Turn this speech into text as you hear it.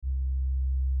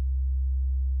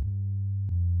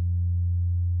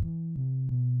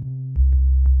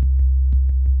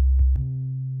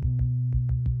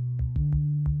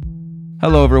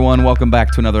Hello, everyone. Welcome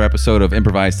back to another episode of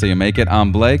Improvise Till You Make It.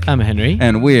 I'm Blake. I'm Henry.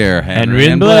 And we're Henry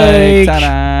and Blake.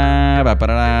 Ta-da!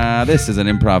 Ba-ba-da-da. This is an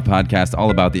improv podcast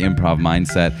all about the improv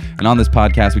mindset. And on this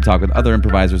podcast, we talk with other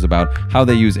improvisers about how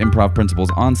they use improv principles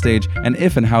on stage and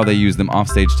if and how they use them off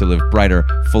stage to live brighter,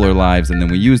 fuller lives. And then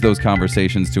we use those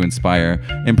conversations to inspire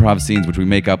improv scenes, which we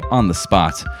make up on the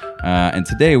spot. And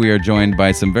today we are joined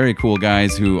by some very cool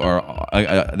guys who are,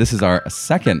 this is our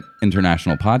second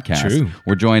international podcast. True.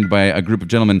 We're joined by a group of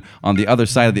gentlemen on the other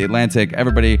side of the Atlantic.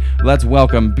 Everybody, let's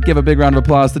give a big round of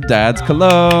applause to Dad's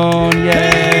Cologne.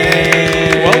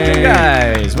 Yay! Welcome,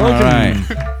 guys. Welcome. All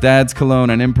right. Dad's Cologne,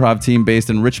 an improv team based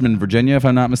in Richmond, Virginia, if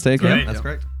I'm not mistaken. Right. That's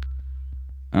correct.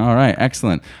 All right,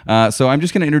 excellent. So I'm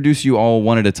just going to introduce you all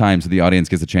one at a time so the audience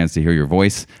gets a chance to hear your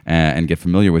voice and get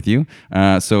familiar with you.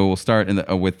 So we'll start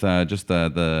with just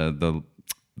the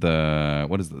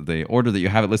what is the order that you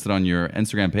have it listed on your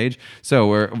Instagram page. So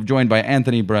we're joined by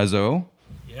Anthony Brazo.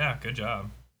 Yeah, good job.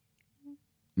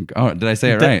 Oh, did I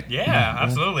say it right? Yeah,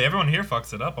 absolutely. Everyone here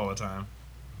fucks it up all the time.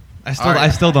 I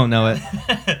still don't know it.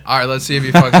 All right, let's see if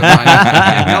you fucks up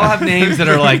mine. We all have names that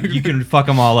are like, you can fuck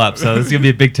them all up, so this is going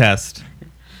to be a big test.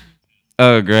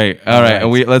 Oh, great. All right.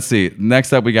 And let's see.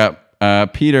 Next up, we got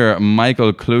Peter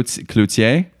Michael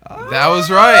Cloutier. That was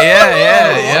right.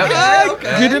 Yeah. Yep.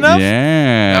 Good enough?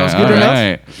 Yeah. That was all good enough.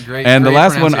 right. Great. And the great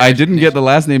last one, I didn't get pronunciation. the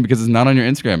last name because it's not on your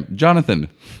Instagram. Jonathan,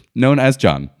 known as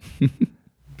John.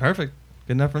 Perfect.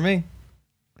 Good enough for me.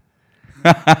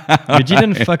 You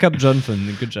didn't fuck up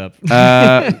Jonathan. Good job.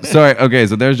 Sorry. Okay,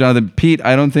 so there's Jonathan. Pete,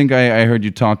 I don't think I heard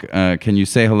you talk. Can you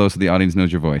say hello so the audience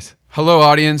knows your voice? Hello,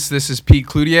 audience. This is Pete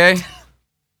Cloutier.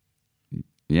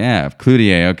 Yeah,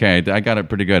 Cloutier. Okay, I got it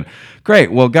pretty good.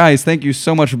 Great. Well, guys, thank you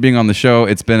so much for being on the show.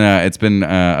 It's been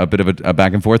a bit of a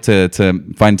back and forth to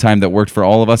find time that worked for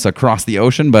all of us across the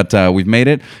ocean, but we've made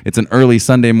it. It's an early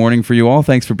Sunday morning for you all.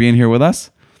 Thanks for being here with us.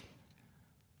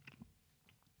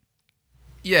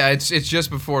 Yeah, it's just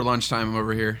before lunchtime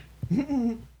over here.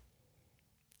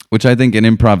 Which I think in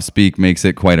improv speak makes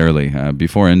it quite early.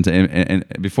 Before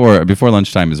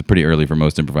lunchtime is pretty early for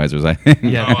most improvisers, I think.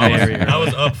 Yeah, I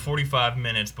was up 45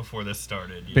 minutes before this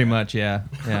started. pretty much, yeah.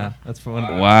 Yeah, that's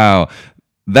fun. Wow.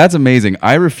 That's amazing.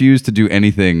 I refuse to do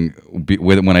anything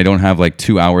when I don't have like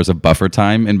 2 hours of buffer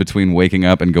time in between waking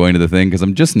up and going to the thing because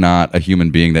I'm just not a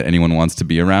human being that anyone wants to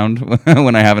be around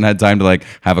when I haven't had time to like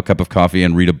have a cup of coffee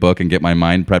and read a book and get my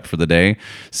mind prepped for the day.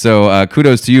 So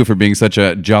kudos to you for being such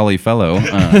a jolly fellow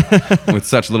with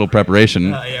such little preparation.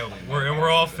 Yeah, we're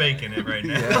all faking it right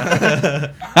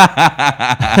now.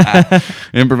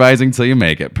 Improvising till you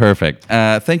make it. Perfect.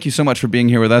 Thank you so much for being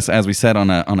here with us, as we said,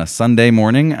 on a Sunday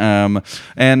morning.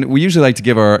 And we usually like to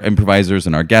give our improvisers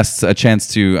and our guests a chance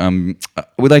to,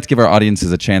 we'd like to give our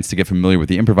audiences a chance to get familiar with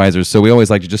the improvisers. So we always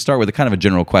like to just start with a kind of a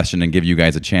general question and give you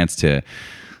guys a chance to,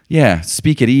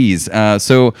 speak at ease.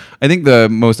 So I think the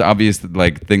most obvious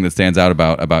thing that stands out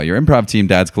about your improv team,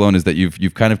 Dad's Cologne, is that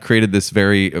you've kind of created this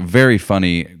very, very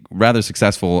funny, rather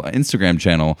successful Instagram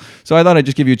channel. So I thought I'd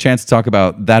just give you a chance to talk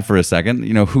about that for a second.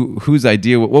 You know, whose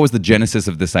idea? What was the genesis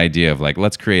of this idea of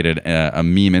let's create a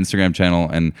meme Instagram channel,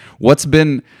 and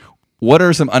what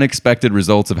are some unexpected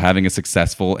results of having a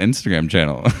successful Instagram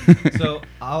channel? So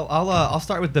I'll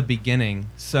start with the beginning.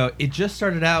 So it just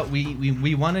started out.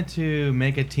 We wanted to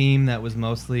make a team that was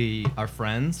mostly our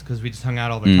friends because we just hung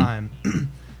out all the time.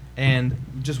 And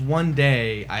just one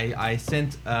day, I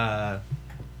sent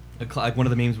one of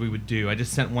the memes we would do. I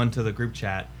just sent one to the group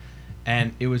chat,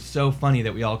 and it was so funny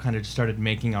that we all kind of just started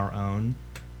making our own.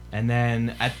 And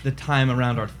then at the time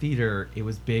around our theater, it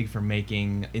was big for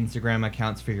making Instagram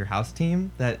accounts for your house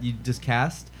team that you just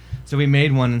cast. So we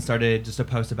made one and started just to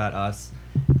post about us.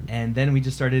 And then we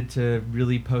just started to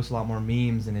really post a lot more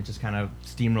memes, and it just kind of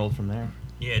steamrolled from there.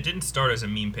 Yeah, it didn't start as a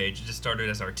meme page. It just started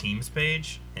as our team's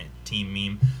page, team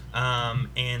meme.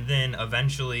 And then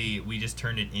eventually we just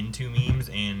turned it into memes,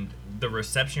 and the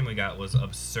reception we got was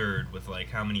absurd with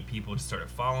how many people just started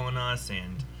following us.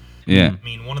 And Yeah. I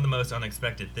mean, one of the most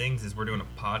unexpected things is we're doing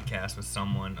a podcast with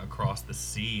someone across the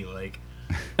sea.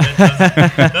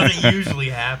 That doesn't usually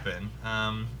happen.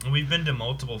 We've been to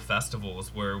multiple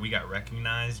festivals where we got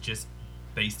recognized just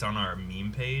based on our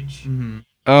meme page. Mm-hmm.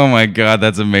 Oh my God,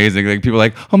 that's amazing. People are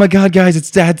like, oh my God, guys, it's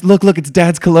Dad. Look, it's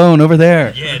Dad's Cologne over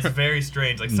there. Yeah, it's very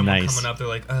strange. Someone Nice. coming up, they're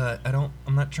like,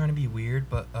 I'm not trying to be weird,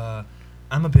 but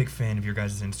I'm a big fan of your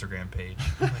guys' Instagram page.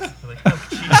 I'm like, oh,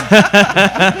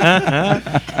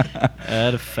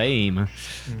 Out of fame.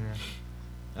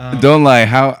 Don't lie.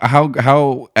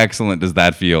 How excellent does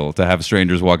that feel to have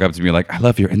strangers walk up to me like, I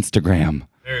love your Instagram?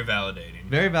 very validating.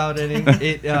 Very validating.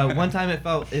 It one time it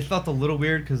felt a little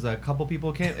weird because a couple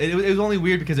people came. It was only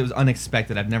weird because it was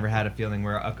unexpected. I've never had a feeling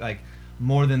where like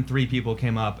more than 3 people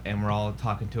came up and were all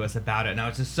talking to us about it. And I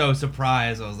was just so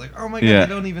surprised. I was like, oh my god, Yeah. I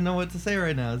don't even know what to say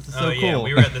right now. This is so cool. Yeah,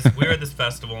 we were at this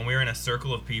festival and we were in a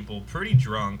circle of people, pretty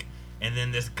drunk. And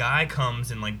then this guy comes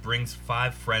and like brings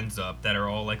 5 friends up that are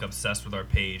all like obsessed with our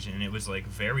page, and it was like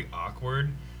very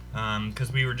awkward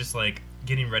because we were just like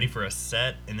getting ready for a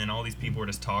set, and then all these people were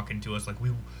just talking to us like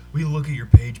we look at your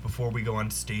page before we go on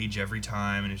stage every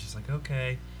time, and it's just like,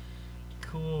 okay,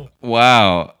 cool.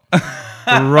 Wow.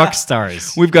 Rock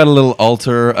stars. We've got a little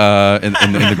altar in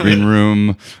the green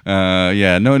room.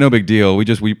 Yeah, no big deal.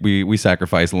 We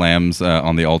sacrifice lambs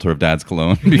on the altar of Dad's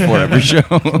Cologne before every show.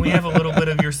 Can we have a little bit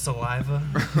of your saliva?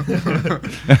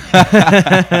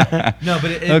 No,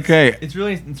 but Okay. it's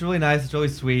really nice. It's really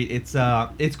sweet.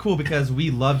 It's cool because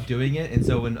we love doing it, and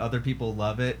so when other people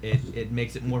love it, it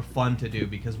makes it more fun to do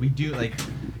because we do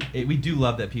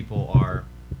love that people are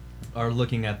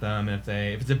looking at them, and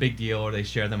if it's a big deal or they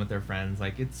share them with their friends,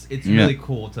 like it's really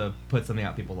cool to put something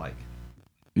out people like.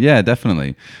 Yeah,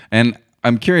 definitely. And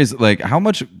I'm curious, like, how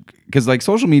much, because like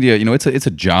social media, it's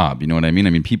a job. You know what I mean? I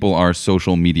mean, people are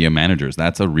social media managers.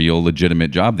 That's a real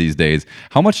legitimate job these days.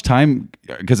 How much time?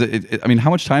 Because how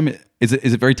much time is it?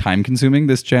 Is it very time consuming?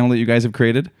 This channel that you guys have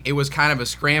created? It was kind of a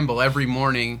scramble every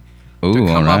morning Ooh, to come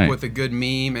all right. up with a good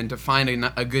meme and to find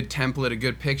a good template, a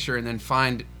good picture, and then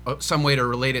find some way to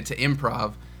relate it to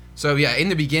improv. So yeah, in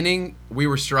the beginning we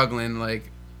were struggling.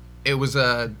 Like it was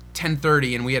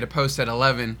 10:30 and we had to post at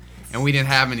 11, and we didn't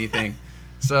have anything.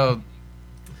 So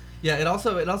Yeah, it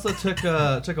also took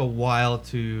a while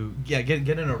to get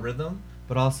in a rhythm,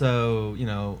 but also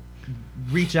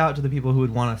reach out to the people who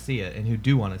would want to see it and who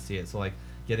do want to see it. So like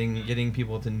getting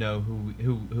people to know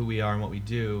who we are and what we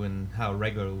do and how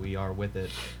regular we are with it.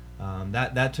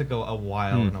 That took a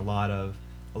while and a lot of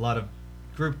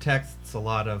group texts, a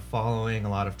lot of following, a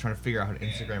lot of trying to figure out how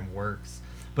Instagram works.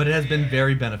 But it has been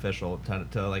very beneficial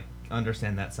to like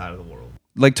understand that side of the world.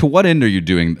 Like, to what end are you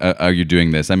doing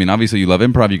this? I mean, obviously you love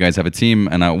improv. You guys have a team,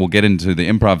 and we'll get into the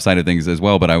improv side of things as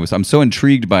well. But I'm so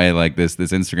intrigued by like this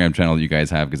Instagram channel that you guys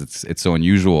have because it's so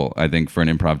unusual, I think, for an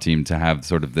improv team to have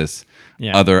sort of this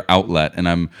other outlet. And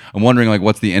I'm wondering, like,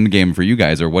 what's the end game for you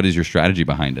guys, or what is your strategy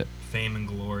behind it? Fame and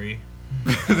glory.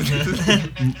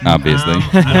 Obviously.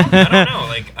 I don't know.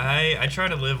 Like I try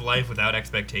to live life without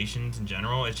expectations in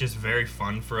general. It's just very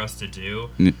fun for us to do.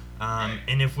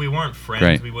 And if we weren't friends,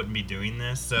 Right. we wouldn't be doing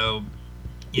this. So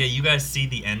yeah, you guys see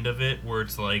the end of it where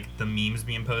it's like the memes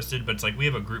being posted, but it's like we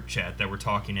have a group chat that we're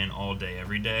talking in all day,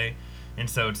 every day. And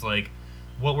so it's like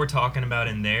what we're talking about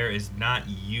in there is not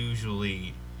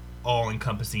usually all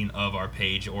encompassing of our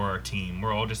page or our team.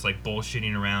 We're all just like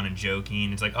bullshitting around and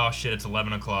joking. It's like, oh shit, it's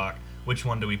 11 o'clock. Which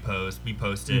one do we post? We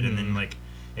posted, and then like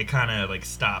it kind of like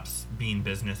stops being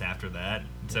business after that.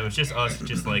 So it's just us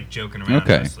just like joking around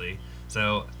mostly.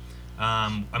 So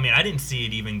I mean, I didn't see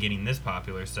it even getting this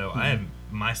popular, so I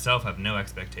have no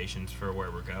expectations for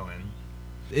where we're going.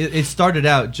 It started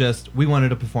out just we wanted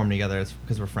to perform together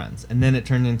because we're friends, and then it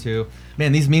turned into,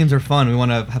 man, these memes are fun. We want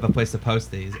to have a place to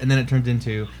post these, and then it turned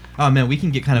into, oh man, we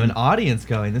can get kind of an audience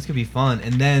going. This could be fun,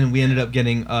 and then we ended up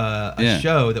getting a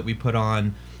show that we put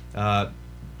on,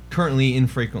 currently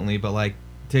infrequently, but like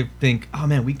to think, oh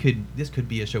man, this could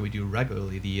be a show we do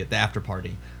regularly, the after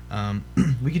party.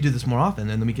 We could do this more often,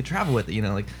 and then we could travel with it.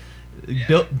 Like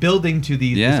building to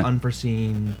this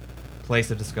unforeseen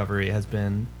place of discovery has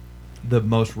been the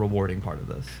most rewarding part of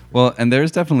this. Well, and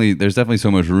there's definitely so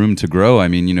much room to grow. I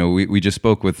mean, we just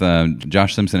spoke with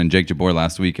Josh Simpson and Jake Jabor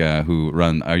last week, who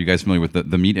run. Are you guys familiar with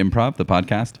the Meet Improv, the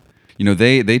podcast?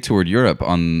 They toured Europe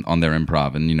on their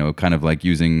improv, and kind of like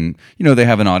using, they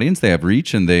have an audience, they have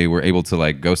reach, and they were able to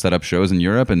like go set up shows in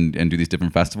Europe and do these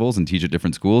different festivals and teach at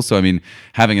different schools. So I mean,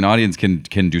 having an audience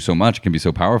can do so much, can be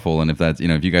so powerful. And if that's,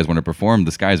 if you guys want to perform,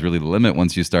 the sky's really the limit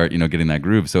once you start, getting that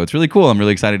groove. So it's really cool. I'm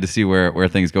really excited to see where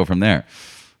things go from there.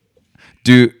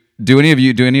 Do any of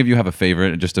you have a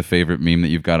favorite meme that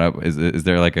you've got up? Is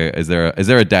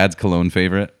there a Dad's Cologne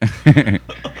favorite?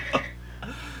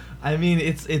 I mean,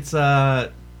 it's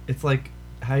like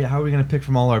how are we gonna pick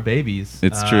from all our babies?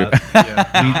 It's true.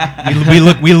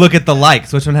 we look at the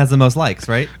likes. Which one has the most likes,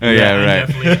 right? Oh, yeah, right.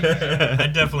 I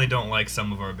definitely don't like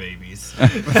some of our babies.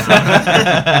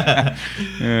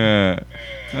 Yeah.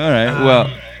 All right. Well.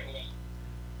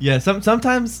 Yeah.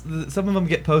 Sometimes some of them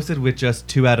get posted with just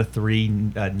 2 out of 3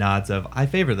 nods of I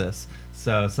favor this.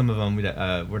 So some of them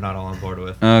we're not all on board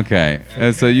with. Okay,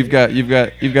 so you've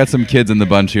got some kids in the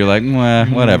bunch. You're like,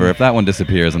 whatever. If that one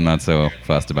disappears, I'm not so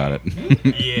fussed about it.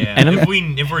 Yeah, And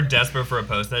if we're desperate for a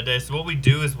post that day, so what we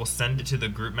do is we'll send it to the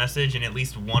group message, and at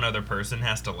least one other person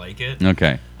has to like it.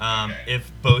 Okay.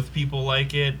 If both people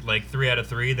like it, like 3 out of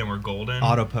 3, then we're golden.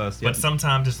 Auto post. But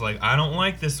sometimes it's like, I don't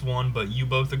like this one, but you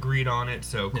both agreed on it,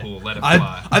 so cool, let it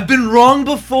fly. I've been wrong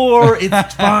before.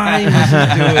 It's fine. Let's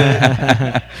just do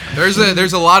it.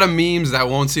 There's a lot of memes that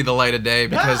won't see the light of day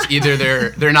because either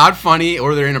they're not funny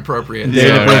or they're inappropriate. They're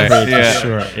Yeah, right. inappropriate, Yeah. for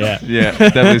sure. Yeah. Yeah,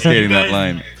 definitely skating You that guys-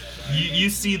 line. You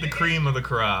see the cream of the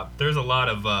crop. There's a lot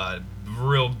of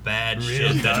real bad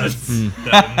shit.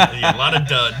 A lot of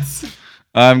duds.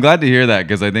 I'm glad to hear that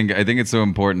because I think it's so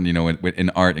important, in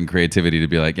art and creativity to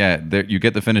be like, you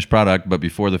get the finished product, but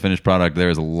before the finished product,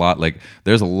 there's a lot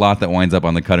that winds up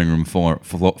on the cutting room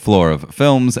floor of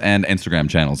films and Instagram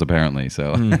channels, apparently.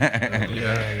 So,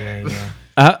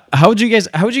 How would you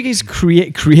guys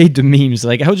create the memes?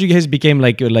 Like, how did you guys become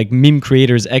like meme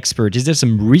creators expert? Is there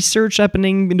some research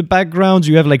happening in the background?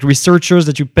 Do you have like researchers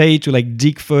that you pay to like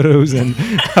dig photos, and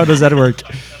how does that work?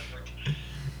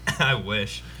 I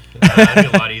wish. That'd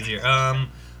be a lot easier.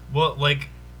 Well, like,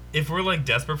 if we're like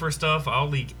desperate for stuff, I'll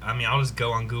just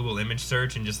go on Google image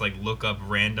search and just like look up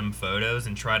random photos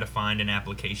and try to find an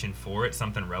application for it,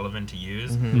 something relevant to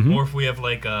use. Or if we have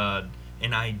like an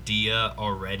idea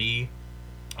already,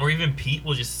 or even Pete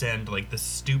will just send like the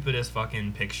stupidest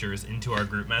fucking pictures into our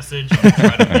group message.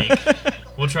 And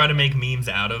we'll try to make memes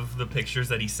out of the pictures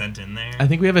that he sent in there. I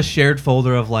think we have a shared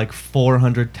folder of like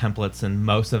 400 templates, and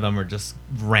most of them are just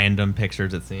random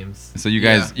pictures. It seems. so you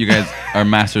guys are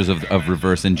masters of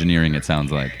reverse engineering. It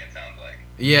sounds like.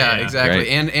 Yeah, Yeah. exactly.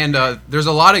 Right. And there's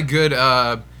a lot of good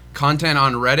content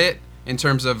on Reddit in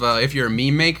terms of if you're a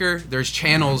meme maker. There's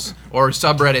channels or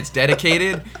subreddits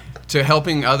dedicated to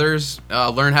helping others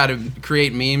learn how to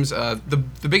create memes. The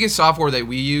biggest software that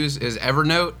we use is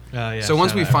Evernote. So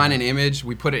once shout we out find Evernote. an image,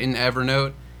 we put it in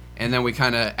Evernote, and then we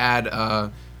kind of add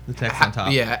The text on top.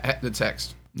 the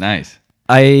text. Nice.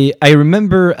 I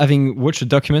remember having watched a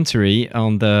documentary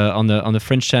on the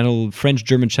French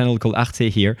German channel called Arte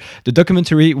here. The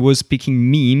documentary was picking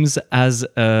memes as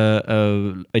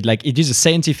like it is a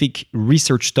scientific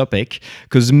research topic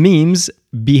because memes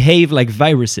behave like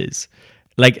viruses.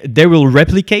 Like they will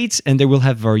replicate and they will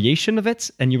have variation of it,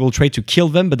 and you will try to kill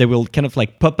them, but they will kind of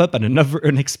like pop up at another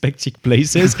unexpected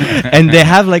places, and they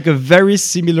have like a very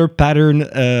similar pattern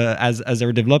as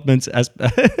their development as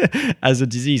as a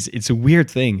disease. It's a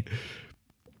weird thing.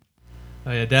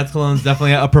 Oh yeah, Dad's Cologne's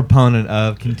definitely a proponent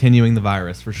of continuing the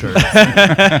virus for sure. You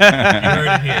heard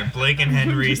it here. Blake and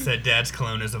Henry said Dad's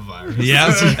Cologne is a virus. Yeah,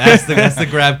 that's the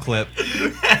grab clip.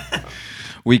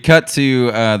 We cut to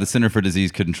the Center for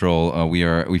Disease Control.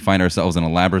 We find ourselves in a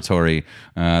laboratory.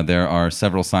 There are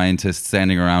several scientists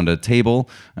standing around a table.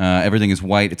 Everything is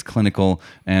white. It's clinical,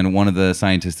 and one of the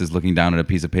scientists is looking down at a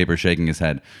piece of paper, shaking his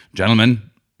head.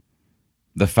 Gentlemen,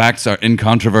 the facts are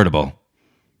incontrovertible.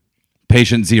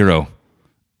 Patient Zero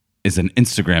is an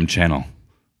Instagram channel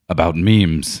about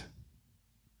memes.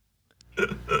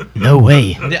 No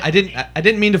way. I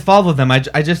didn't mean to follow them. I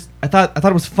thought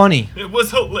it was funny. It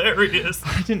was hilarious.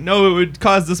 I didn't know it would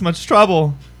cause this much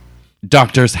trouble.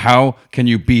 Doctors, how can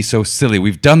you be so silly?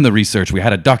 We've done the research. We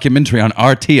had a documentary on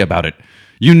RT about it.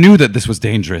 You knew that this was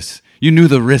dangerous. You knew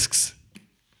the risks.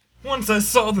 Once I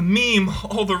saw the meme,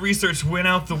 all the research went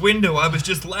out the window. I was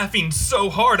just laughing so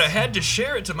hard I had to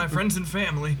share it to my friends and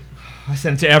family. I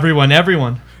sent it to everyone.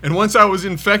 And once I was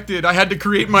infected, I had to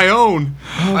create my own.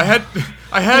 I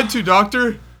had to,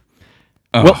 doctor.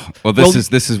 Oh, well,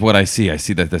 this is what I see. I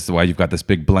see that this is why you've got this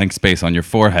big blank space on your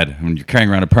forehead and you're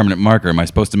carrying around a permanent marker. Am I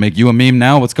supposed to make you a meme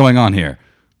now? What's going on here?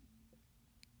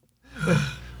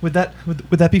 Would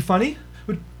that be funny?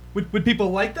 Would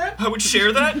people like that? I would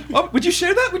share that. Oh, would you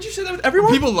share that? Would you share that with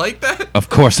everyone? People like that? Of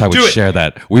course I would Do it. share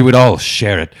that. We would all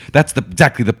share it. That's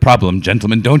exactly the problem,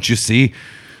 gentlemen, don't you see?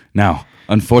 Now,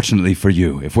 unfortunately for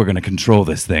you, if we're going to control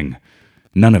this thing,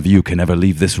 none of you can ever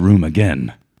leave this room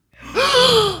again.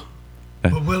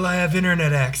 But will I have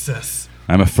internet access?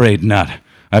 I'm afraid not.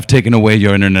 I've taken away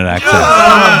your internet access.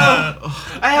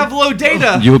 I have low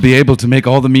data. You will be able to make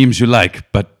all the memes you like,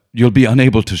 but you'll be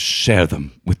unable to share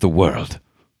them with the world.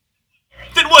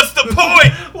 Then what's the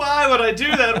point? Why would I do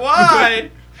that? Why?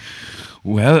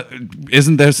 Well,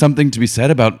 isn't there something to be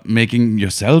said about making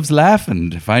yourselves laugh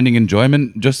and finding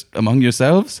enjoyment just among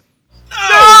yourselves?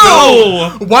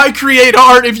 No! Why create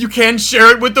art if you can't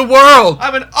share it with the world?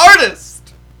 I'm an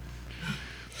artist.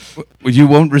 Well, you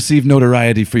won't receive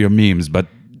notoriety for your memes, but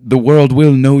the world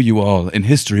will know you all in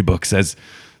history books as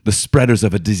the spreaders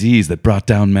of a disease that brought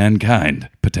down mankind,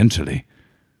 potentially.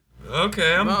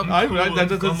 Okay, I'm cool. that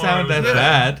doesn't Come sound on. that Yeah.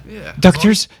 bad. Yeah.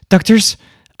 Doctors,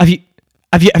 have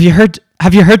you heard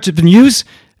the news?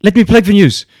 Let me plug the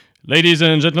news. Ladies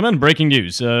and gentlemen, breaking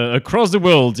news. Across the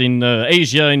world, in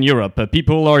Asia and Europe,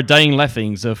 people are dying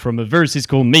laughing from verses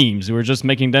called memes. We're just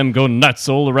making them go nuts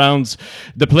all around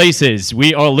the places.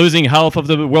 We are losing half of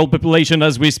the world population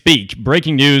as we speak.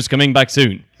 Breaking news coming back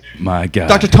soon. My God.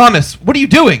 Dr. Thomas, what are you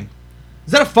doing?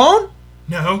 Is that a phone?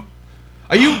 No.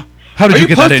 Are you? How did Are you you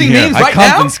get that in posting here? memes I right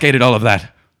now? confiscated all of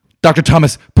that. Dr.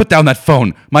 Thomas, put down that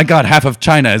phone. My God, half of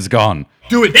China is gone.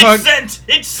 Do it, It's sent.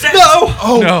 It's sent. No!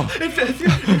 Oh No.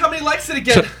 How many likes did it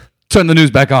get? Turn the news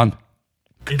back on.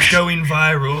 It's going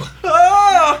viral.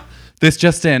 Ah! This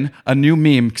just in, a new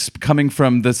meme coming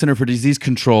from the Center for Disease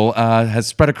Control has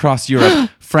spread across Europe.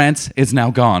 France is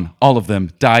now gone. All of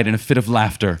them died in a fit of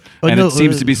laughter. And no, it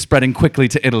seems to be spreading quickly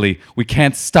to Italy. We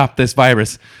can't stop this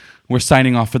virus. We're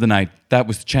signing off for the night. That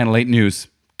was Channel 8 News.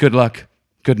 Good luck,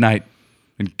 good night,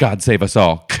 and God save us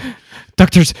all.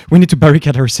 Doctors, we need to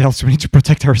barricade ourselves. We need to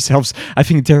protect ourselves. I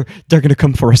think they're gonna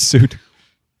come for us soon.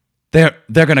 They're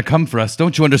gonna come for us.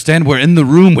 Don't you understand? We're in the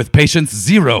room with patients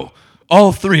 0.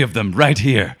 All 3 of them right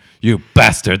here. You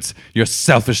bastards. Your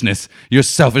selfishness, your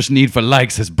selfish need for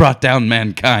likes has brought down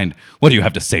mankind. What do you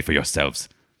have to say for yourselves?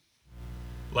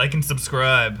 Like and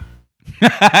subscribe.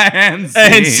 and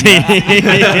scene.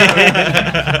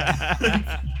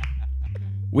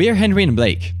 We are Henry and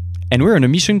Blake, and we're on a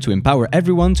mission to empower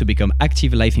everyone to become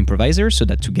active life improvisers so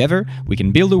that together we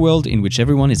can build a world in which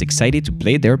everyone is excited to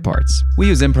play their parts. We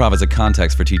use improv as a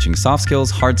context for teaching soft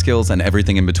skills, hard skills, and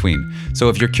everything in between. So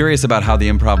if you're curious about how the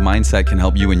improv mindset can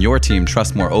help you and your team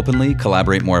trust more openly,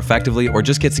 collaborate more effectively, or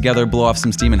just get together, blow off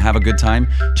some steam, and have a good time,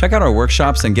 check out our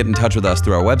workshops and get in touch with us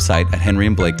through our website at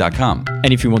henryandblake.com.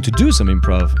 And if you want to do some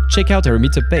improv, check out our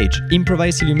meetup page,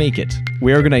 Improvise Till You Make It.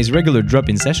 We organize regular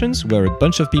drop-in sessions where a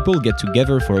bunch of people get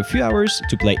together for a few hours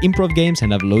to play improv games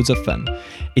and have loads of fun.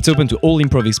 It's open to all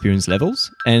improv experience levels,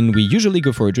 and we usually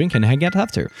go for a drink and hang out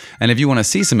after. And if you want to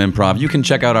see some improv, you can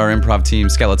check out our improv team,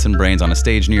 Skeleton Brains, on a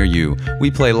stage near you.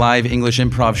 We play live English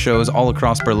improv shows all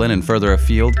across Berlin and further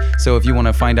afield, so if you want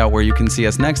to find out where you can see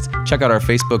us next, check out our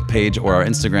Facebook page or our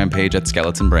Instagram page at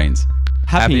Skeleton Brains.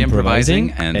 Happy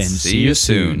improvising, and see you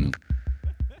soon.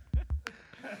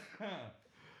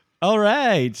 All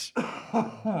right.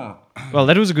 Well,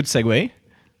 that was a good segue.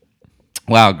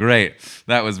 Wow, great.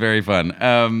 That was very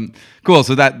fun. Cool.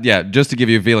 So that, yeah, just to give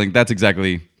you a feeling, that's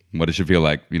exactly what it should feel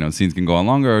like. You know, scenes can go on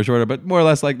longer or shorter, but more or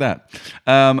less like that.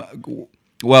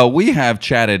 Well, we have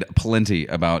chatted plenty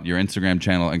about your Instagram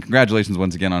channel, and congratulations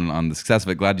once again on the success of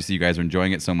it. Glad to see you guys are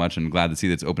enjoying it so much, and glad to see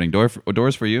that it's opening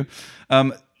doors for you.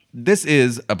 This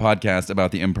is a podcast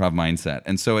about the improv mindset.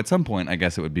 And so at some point, I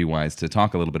guess it would be wise to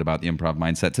talk a little bit about the improv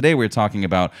mindset. Today, we're talking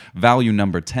about value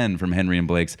number 10 from Henry and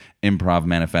Blake's Improv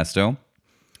Manifesto.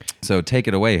 So take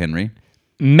it away, Henry.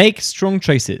 Make strong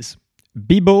choices.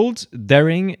 Be bold,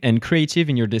 daring, and creative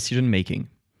in your decision making.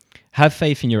 Have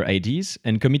faith in your ideas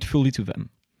and commit fully to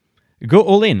them. Go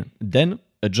all in, then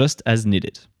adjust as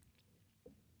needed.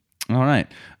 All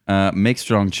right. Make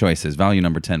strong choices. Value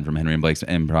number 10 from Henry and Blake's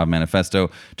Improv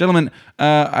Manifesto. Gentlemen,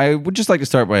 I would just like to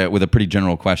start with a pretty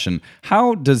general question.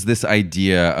 How does this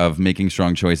idea of making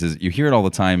strong choices, you hear it all the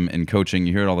time in coaching,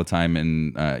 you hear it all the time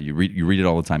in, you read it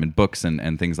all the time in books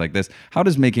and things like this. How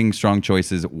does making strong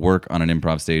choices work on an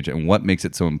improv stage, and what makes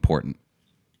it so important?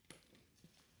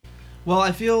 Well,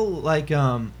 I feel like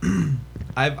I'm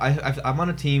on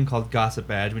a team called Gossip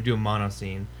Badge. We do a mono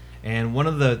scene. And one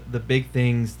of the big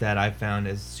things that I've found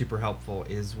is super helpful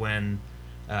is when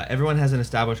everyone has an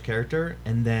established character,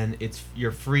 and then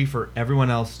you're free for everyone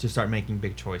else to start making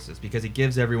big choices, because it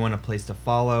gives everyone a place to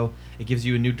follow. It gives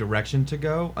you a new direction to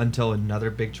go until another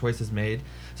big choice is made.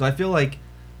 So I feel like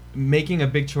making a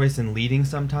big choice and leading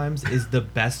sometimes is the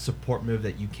best support move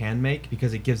that you can make,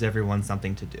 because it gives everyone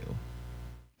something to do.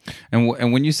 And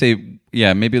when you say,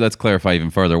 yeah, maybe let's clarify even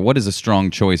further. What is a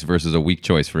strong choice versus a weak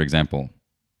choice, for example?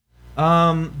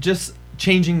 Just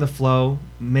changing the flow,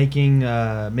 making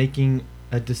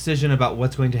a decision about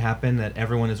what's going to happen that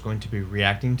everyone is going to be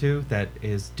reacting to that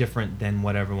is different than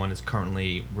what everyone is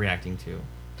currently reacting to.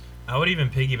 I would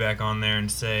even piggyback on there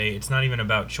and say it's not even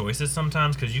about choices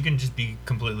sometimes, because you can just be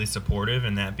completely supportive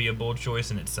and that be a bold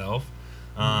choice in itself.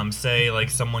 Say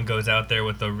like someone goes out there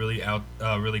with a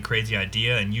really crazy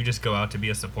idea, and you just go out to be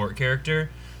a support character.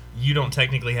 You don't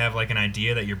technically have like an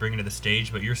idea that you're bringing to the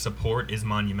stage, but your support is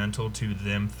monumental to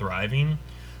them thriving.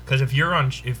 Because if you're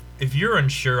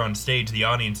unsure on stage, the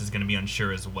audience is going to be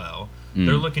unsure as well.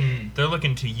 They're looking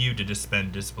to you to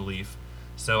suspend disbelief.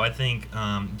 So I think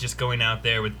just going out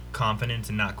there with confidence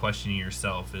and not questioning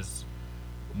yourself is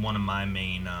one of my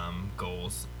main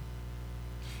goals.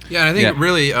 Yeah, and I think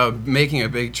really making a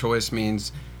big choice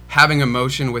means having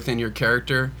emotion within your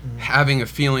character, having a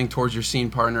feeling towards your scene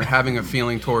partner, having a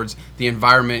feeling towards the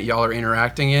environment y'all are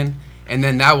interacting in, and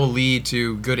then that will lead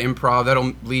to good improv.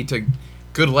 That'll lead to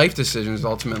good life decisions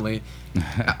ultimately.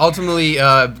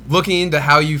 Looking into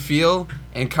how you feel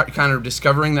and kind of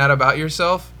discovering that about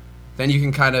yourself, then you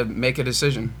can kind of make a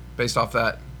decision based off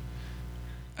that.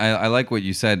 I like what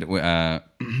you said,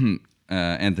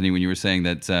 Anthony, when you were saying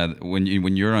that when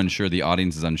you're unsure, the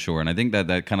audience is unsure, and I think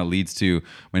that kind of leads to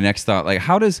my next thought. Like,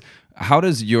 how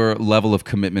does your level of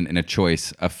commitment in a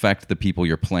choice affect the people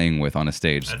you're playing with on a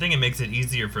stage? I think it makes it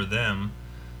easier for them,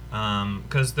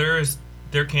 because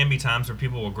there can be times where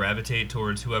people will gravitate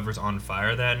towards whoever's on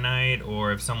fire that night,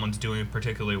 or if someone's doing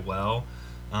particularly well,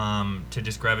 to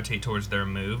just gravitate towards their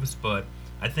moves. But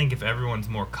I think if everyone's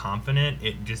more confident,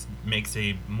 it just makes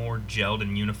a more gelled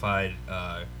and unified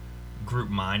group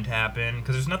mind happen.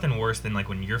 Because there's nothing worse than like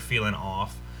when you're feeling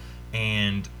off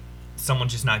and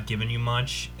someone's just not giving you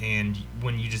much, and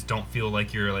when you just don't feel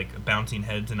like you're like bouncing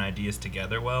heads and ideas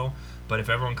together well. But if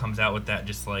everyone comes out with that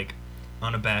just like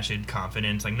unabashed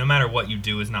confidence, like no matter what you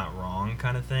do is not wrong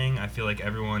kind of thing, I feel like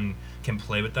everyone can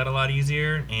play with that a lot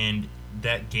easier, and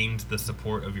that gains the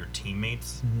support of your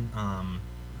teammates.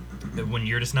 When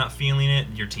you're just not feeling it,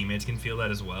 your teammates can feel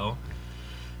that as well.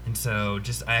 And so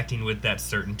just acting with that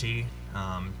certainty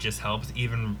just helps,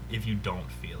 even if you don't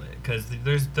feel it. Because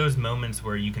there's those moments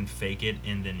where you can fake it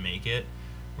and then make it,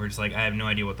 where it's like, I have no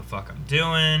idea what the fuck I'm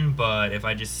doing, but if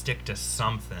I just stick to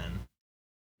something.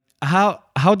 How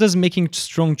does making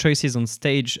strong choices on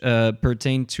stage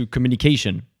pertain to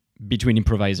communication between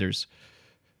improvisers?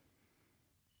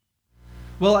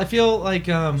 Well, I feel like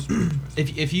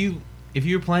if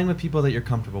you're playing with people that you're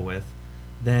comfortable with,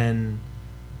 then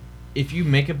if you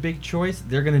make a big choice,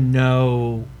 they're gonna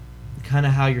know kind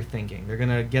of how you're thinking. They're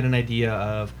gonna get an idea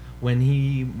of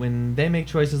when they make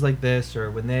choices like this, or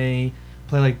when they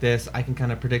play like this, I can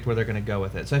kind of predict where they're gonna go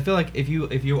with it. So I feel like if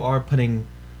you are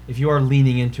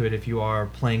leaning into it, if you are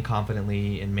playing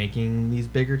confidently in making these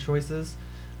bigger choices,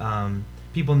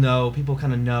 people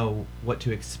kind of know what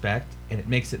to expect, and it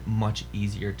makes it much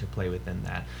easier to play within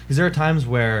that. Because there are times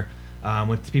where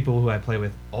with people who I play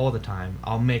with all the time,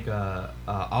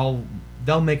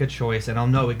 they'll make a choice and I'll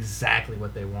know exactly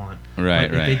what they want. Right,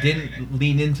 but if they didn't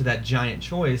lean into that giant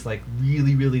choice, like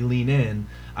really, really lean in,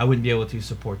 I wouldn't be able to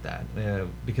support that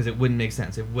because it wouldn't make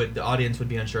sense. The audience would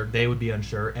be unsure, they would be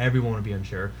unsure, everyone would be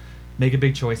unsure. Make a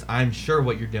big choice. I'm sure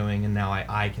what you're doing, and now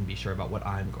I can be sure about what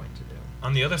I'm going to do.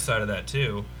 On the other side of that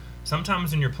too,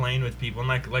 sometimes when you're playing with people, and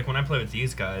like when I play with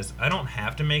these guys, I don't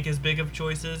have to make as big of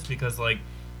choices because like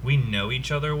we know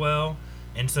each other well,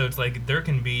 and so it's like there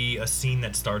can be a scene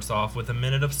that starts off with a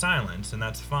minute of silence, and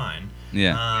that's fine.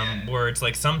 Yeah. Where it's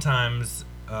like sometimes,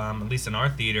 at least in our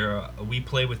theater, we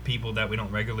play with people that we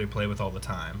don't regularly play with all the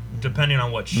time. Depending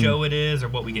on what show it is or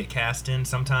what we get cast in,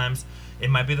 sometimes it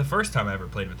might be the first time I ever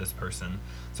played with this person.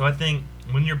 So I think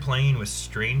when you're playing with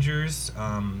strangers,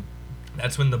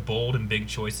 that's when the bold and big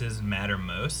choices matter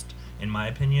most, in my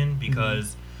opinion,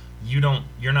 because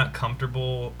you're not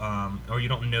comfortable, or you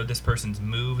don't know this person's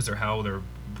moves or how their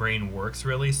brain works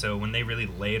really. So when they really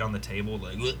lay it on the table,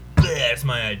 like, that's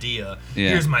my idea,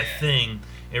 here's my thing,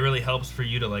 it really helps for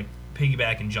you to like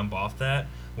piggyback and jump off that.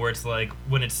 Where it's like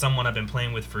when it's someone I've been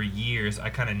playing with for years, I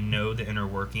kind of know the inner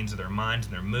workings of their minds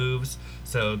and their moves,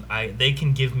 so they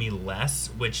can give me less,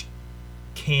 which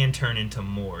can turn into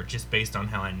more just based on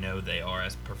how I know they are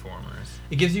as performers.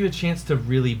 It gives you a chance to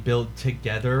really build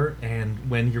together, and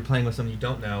when you're playing with someone you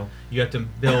don't know, you have to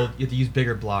use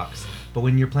bigger blocks. But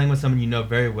when you're playing with someone you know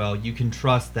very well, you can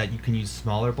trust that you can use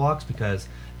smaller blocks because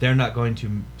they're not going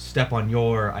to step on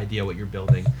your idea what you're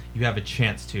building. You have a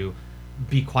chance to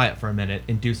be quiet for a minute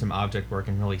and do some object work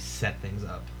and really set things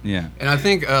up. Yeah. And I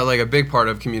think like a big part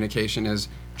of communication is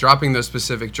dropping those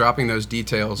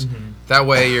details. That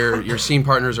way your scene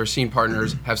partners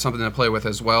have something to play with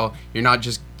as well. You're not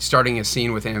just starting a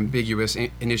scene with an ambiguous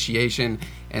initiation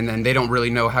and then they don't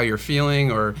really know how you're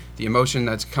feeling or the emotion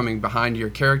that's coming behind your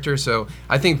character. So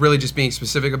I think really just being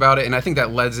specific about it, and I think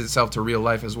that lends itself to real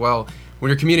life as well. When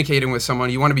you're communicating with someone,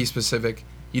 you want to be specific.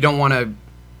 You don't want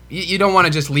to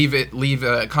just leave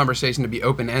a conversation to be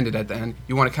open-ended at the end.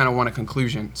 You want a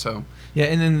conclusion. So yeah,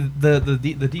 and then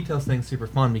the details thing's super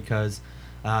fun because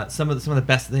some of the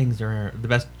best things or the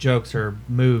best jokes or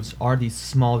moves are these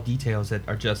small details that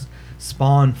are just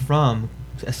spawned from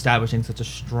establishing such a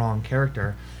strong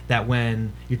character that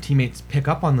when your teammates pick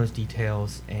up on those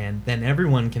details, and then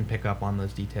everyone can pick up on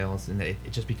those details, and it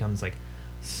just becomes like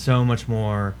so much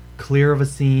more clear of a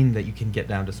scene that you can get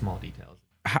down to small details.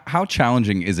 How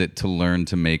challenging is it to learn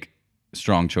to make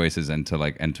strong choices and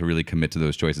to really commit to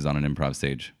those choices on an improv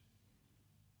stage?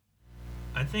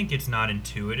 I think it's not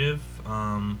intuitive.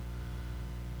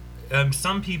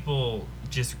 Some people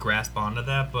just grasp onto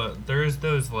that, but there's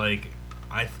those like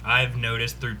I've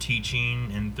noticed through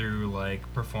teaching and through like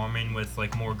performing with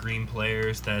like more green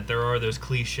players that there are those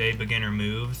cliche beginner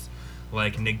moves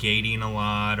like negating a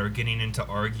lot or getting into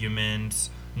arguments,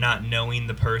 not knowing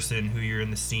the person who you're in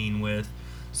the scene with.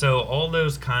 So all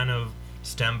those kind of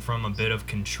stem from a bit of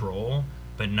control,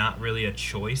 but not really a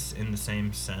choice in the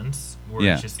same sense, where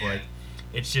Yeah. it's just like,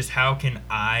 it's just how can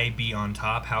I be on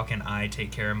top? How can I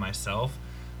take care of myself?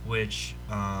 Which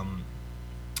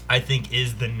I think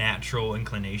is the natural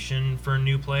inclination for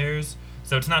new players.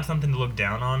 So it's not something to look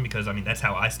down on, because I mean that's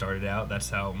how I started out. That's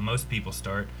how most people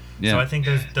start. Yeah. So I think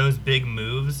those big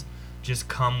moves just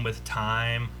come with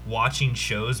time, watching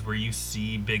shows where you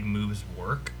see big moves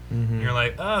work. Mm-hmm. And you're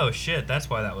like, oh shit, that's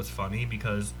why that was funny,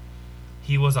 because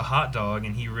he was a hot dog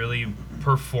and he really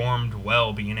performed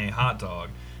well being a hot dog,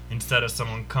 instead of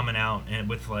someone coming out and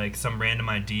with like some random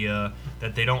idea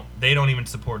that they don't even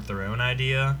support their own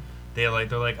idea. They're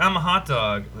like I'm a hot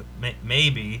dog,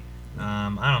 maybe.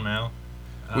 I don't know.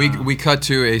 We cut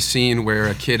to a scene where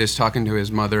a kid is talking to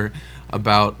his mother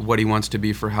about what he wants to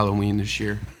be for Halloween this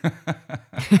year.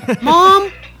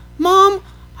 Mom,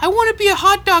 I want to be a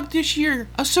hot dog this year,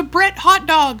 a soubrette hot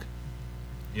dog.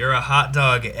 You're a hot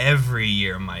dog every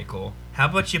year, Michael. How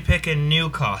about you pick a new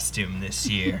costume this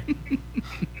year?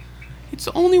 It's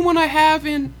the only one I have,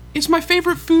 and it's my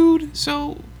favorite food,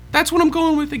 so that's what I'm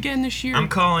going with again this year. I'm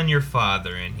calling your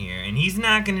father in here, and he's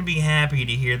not going to be happy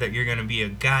to hear that you're going to be a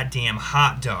goddamn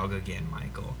hot dog again,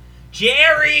 Michael.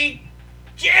 Jerry!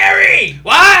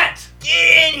 What?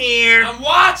 Get in here! I'm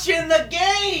watching the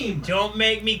game! Don't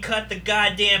make me cut the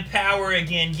goddamn power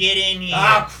again. Get in here.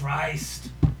 Oh, Christ.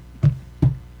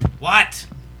 What?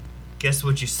 Guess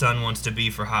what your son wants to be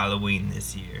for Halloween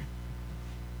this year?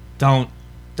 Don't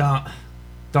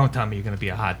tell me you're gonna be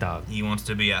a hot dog. He wants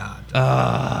to be a hot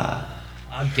dog.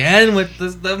 Again with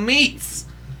the meats.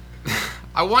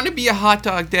 I want to be a hot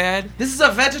dog, Dad. This is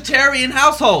a vegetarian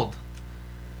household.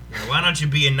 Yeah, why don't you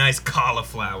be a nice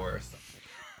cauliflower?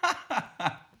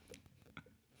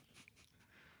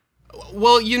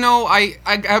 Well, you know, I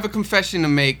have a confession to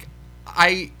make.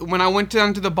 When I went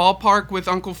down to the ballpark with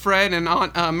Uncle Fred and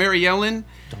Aunt Mary Ellen,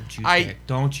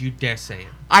 Don't you dare say it.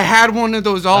 I had one of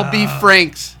those all beef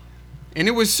Franks, and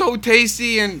it was so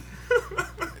tasty. And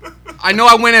I know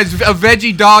I went as a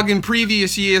veggie dog in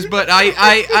previous years, but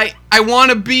I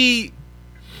want to be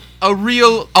a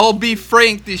real all beef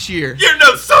Frank this year. You're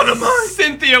no son of mine!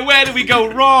 Cynthia, where did we go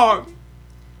wrong?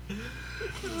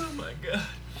 Oh my god.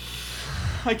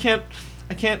 I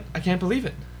can't believe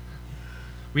it.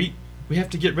 We have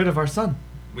to get rid of our son.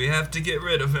 We have to get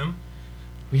rid of him.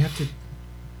 We have to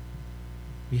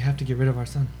get rid of our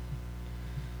son.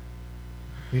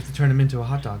 We have to turn him into a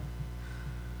hot dog.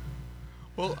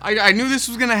 Well, I knew this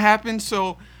was going to happen,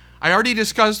 so I already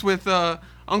discussed with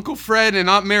Uncle Fred and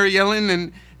Aunt Mary Ellen,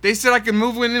 and they said I could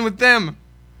move in with them.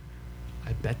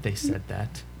 I bet they said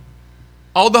that.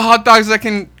 All the hot dogs I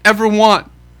can ever want.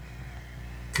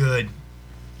 Good.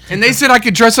 And they said I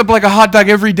could dress up like a hot dog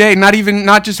every day, not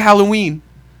just Halloween.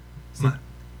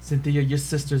 Cynthia, your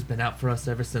sister's been out for us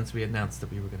ever since we announced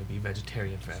that we were going to be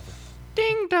vegetarian forever.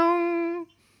 Ding dong.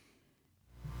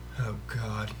 Oh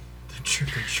god. The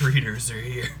trick-or-treaters are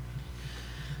here.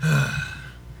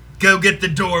 Go get the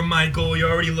door, Michael. You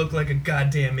already look like a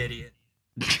goddamn idiot.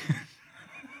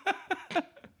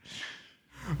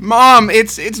 Mom,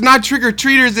 it's not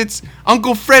trick-or-treaters, it's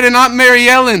Uncle Fred and Aunt Mary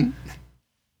Ellen.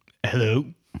 Hello.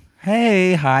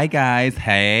 Hey, hi guys.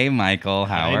 Hey, Michael.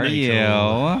 How Hi, are Michael.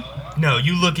 you? No,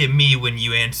 you look at me when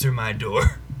you answer my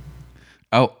door.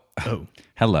 Oh, Oh.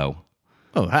 hello.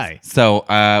 Oh, hi.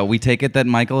 So we take it that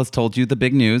Michael has told you the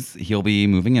big news. He'll be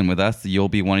moving in with us. You'll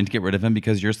be wanting to get rid of him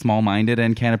because you're small-minded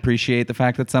and can't appreciate the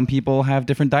fact that some people have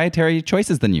different dietary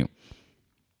choices than you.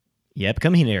 Yep,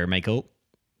 come here, Michael.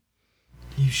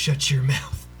 You shut your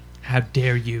mouth. How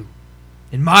dare you?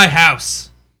 In my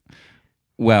house!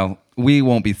 Well, we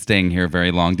won't be staying here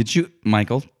very long. Did you,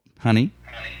 Michael, honey?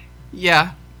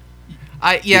 Yeah.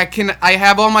 Can I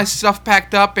have all my stuff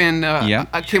packed up and Yeah.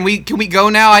 Can we go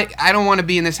now? I don't want to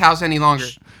be in this house any longer.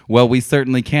 Well, we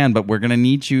certainly can, but we're going to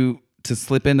need you to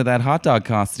slip into that hot dog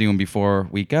costume before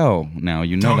we go. Now,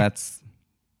 you know Don't- that's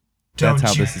Don't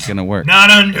how you- this is going to work. Not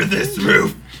under this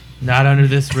roof. Not under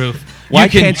this roof. Why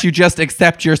can't you just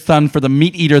accept your son for the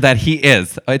meat eater that he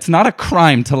is? It's not a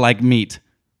crime to like meat.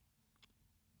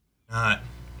 Not.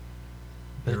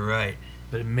 You're right.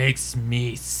 But it makes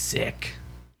me sick.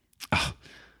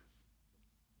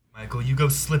 Michael, you go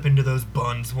slip into those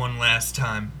buns one last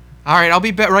time. All right, I'll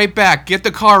be right back. Get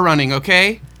the car running,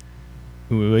 okay?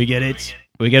 We get it.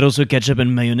 We get also ketchup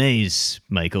and mayonnaise,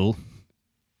 Michael.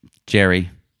 Jerry,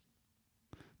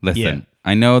 listen, Yeah.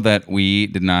 I know that we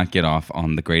did not get off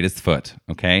on the greatest foot,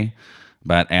 okay?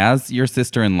 But as your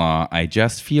sister-in-law, I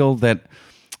just feel that...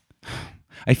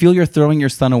 I feel you're throwing your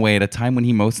son away at a time when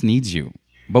he most needs you.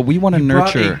 But we want to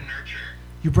nurture...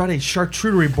 You brought a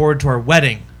charcuterie board to our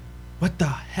wedding. What the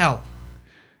hell?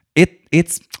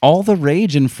 It's all the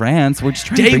rage in France. We're just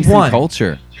trying to Day bring some one.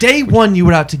 culture. Day one, you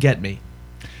were out to get me.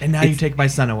 And now you take my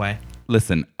son away.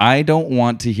 Listen, I don't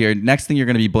want to hear... Next thing you're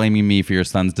going to be blaming me for your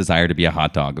son's desire to be a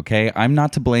hot dog, okay? I'm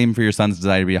not to blame for your son's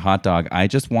desire to be a hot dog. I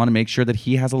just want to make sure that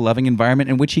he has a loving environment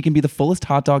in which he can be the fullest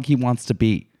hot dog he wants to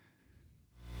be.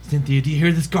 Cynthia, do you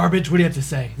hear this garbage? What do you have to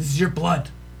say? This is your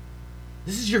blood.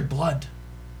 This is your blood.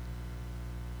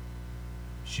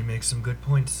 She makes some good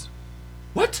points.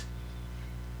 What?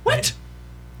 What?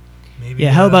 Maybe.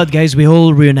 Yeah, how about guys? We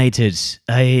all reunited.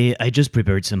 I just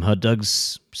prepared some hot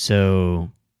dogs, so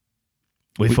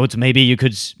we thought maybe you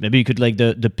could like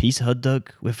the peace hot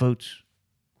dog. We thought.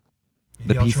 The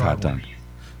maybe I'll peace try hot one. dog.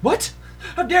 What?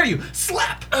 How dare you?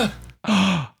 Slap!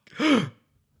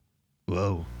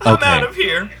 Whoa. I'm Okay. out of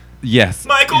here. Yes.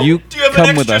 Michael, you do you have come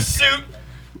an with extra us. suit?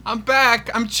 I'm back.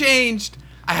 I'm changed.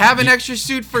 I have an extra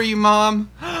suit for you, Mom.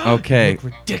 Okay.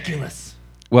 Ridiculous.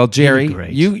 Well, Jerry,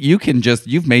 Great. you can just...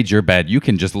 You've made your bed. You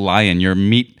can just lie in your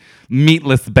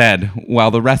meatless bed while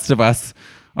the rest of us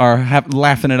are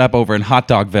laughing it up over in Hot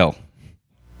Dogville.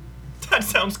 That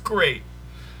sounds great.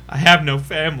 I have no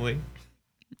family.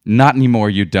 Not anymore,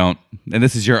 you don't. And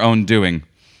this is your own doing.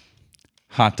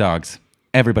 Hot dogs.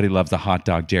 Everybody loves a hot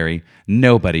dog, Jerry.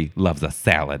 Nobody loves a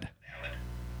salad.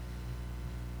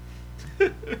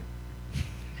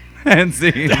 And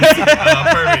see.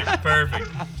 Perfect.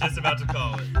 Just about to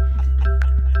call it. I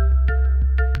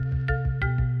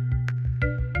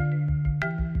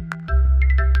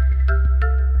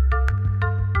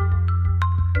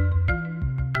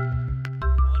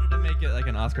wanted to make it like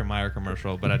an Oscar Mayer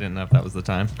commercial, but I didn't know if that was the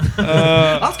time.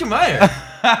 Oscar Mayer.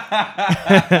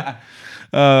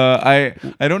 I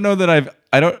don't know that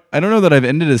I don't know that I've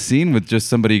ended a scene with just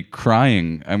somebody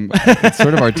crying. It's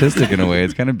sort of artistic in a way.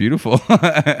 It's kind of beautiful.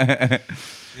 How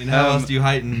else do you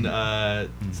heighten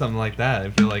something like that? I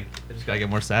feel like I just gotta get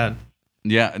more sad.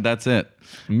 Yeah, that's it.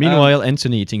 Meanwhile,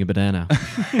 Anthony eating a banana.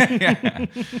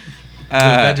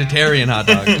 Vegetarian hot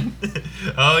dog.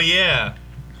 Oh yeah,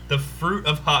 the fruit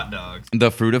of hot dogs.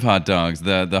 The fruit of hot dogs.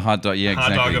 The hot dog. Yeah,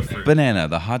 Hot exactly. dog of fruit. Banana.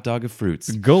 The hot dog of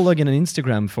fruits. Go log in on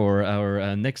Instagram for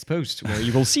our next post where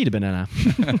you will see the banana.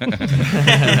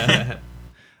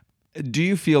 Do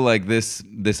you feel like this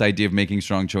idea of making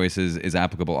strong choices is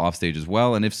applicable offstage as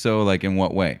well? And if so, like in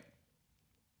what way?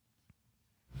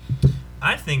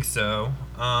 I think so.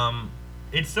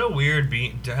 It's so weird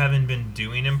having been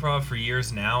doing improv for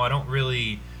years now. I don't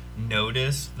really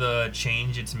notice the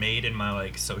change it's made in my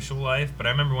like social life. But I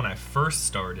remember when I first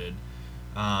started.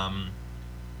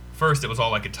 First, it was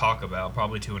all I could talk about,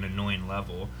 probably to an annoying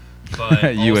level.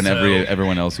 But You and also-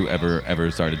 everyone else who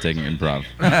ever started taking improv.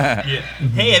 Yeah.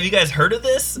 Hey, have you guys heard of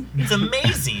this? It's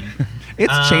amazing.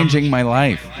 It's changing my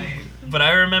life. But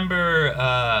I remember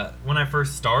when I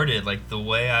first started, like the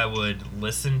way I would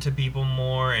listen to people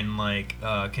more and like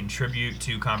contribute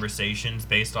to conversations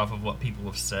based off of what people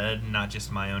have said, not just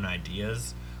my own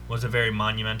ideas, was a very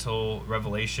monumental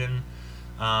revelation.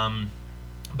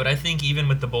 But I think even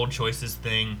with the bold choices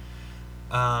thing,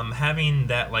 having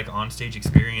that like onstage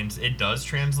experience, it does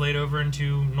translate over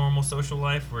into normal social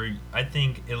life. Where I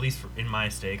think, at least in my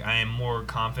stake, I am more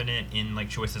confident in like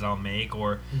choices I'll make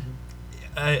or.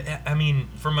 I mean,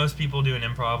 for most people doing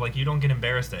improv, like you don't get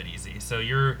embarrassed that easy. So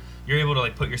you're able to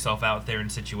like put yourself out there in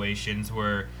situations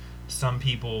where some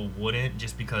people wouldn't,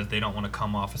 just because they don't want to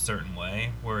come off a certain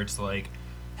way. Where it's like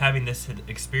having this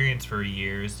experience for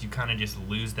years, you kind of just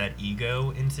lose that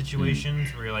ego in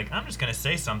situations where you're like, I'm just gonna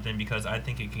say something because I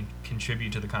think it can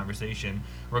contribute to the conversation,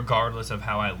 regardless of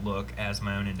how I look as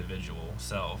my own individual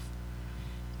self.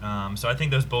 So I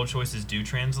think those bold choices do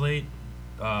translate.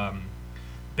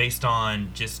 Based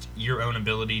on just your own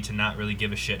ability to not really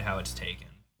give a shit how it's taken.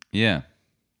 Yeah.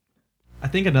 I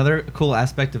think another cool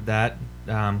aspect of that,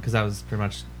 because that was pretty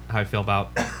much how I feel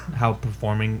about how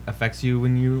performing affects you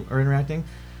when you are interacting.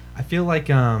 I feel like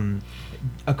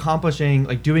accomplishing,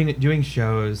 like doing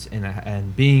shows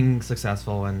and being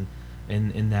successful and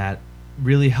in that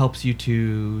really helps you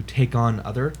to take on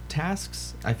other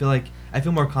tasks. I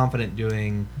feel more confident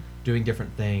doing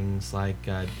different things, like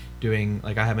doing,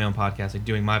 like I have my own podcast, like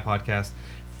doing my podcast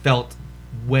felt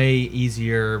way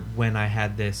easier when I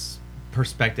had this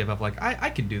perspective of like I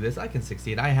can do this, I can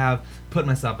succeed, I have put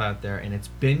myself out there and it's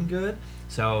been good,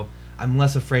 so I'm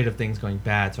less afraid of things going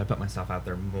bad, so I put myself out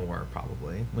there more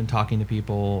probably when talking to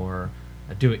people or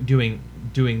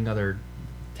doing other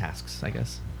tasks, I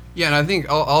guess. Yeah, and I think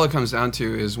all it comes down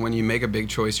to is when you make a big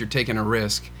choice, you're taking a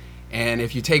risk. And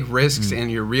if you take risks in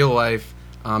your real life,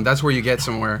 that's where you get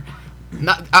somewhere.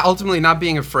 Ultimately, not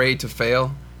being afraid to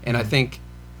fail. And I think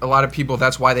a lot of people,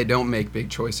 that's why they don't make big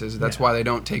choices. That's why they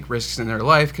don't take risks in their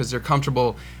life, because they're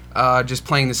comfortable just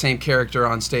playing the same character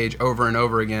on stage over and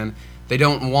over again. They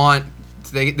don't want...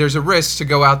 there's a risk to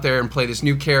go out there and play this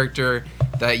new character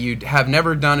that you have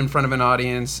never done in front of an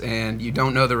audience, and you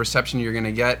don't know the reception you're going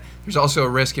to get. There's also a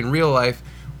risk in real life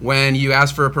when you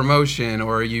ask for a promotion,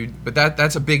 but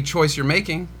that's a big choice you're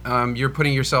making. You're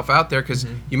putting yourself out there because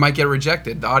you might get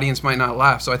rejected. The audience might not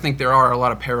laugh. So I think there are a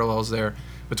lot of parallels there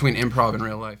between improv and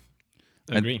real life.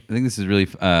 I agree. I think this is really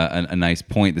a nice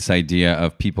point, this idea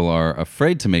of people are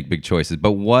afraid to make big choices.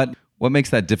 But what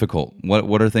makes that difficult?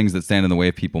 What are things that stand in the way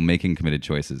of people making committed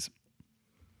choices?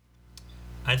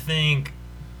 I think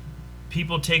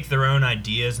people take their own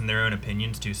ideas and their own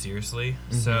opinions too seriously.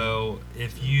 So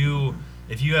if you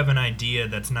have an idea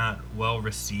that's not well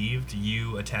received,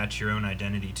 you attach your own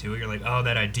identity to it. You're like, oh,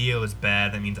 that idea was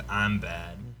bad, that means I'm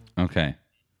bad. Okay.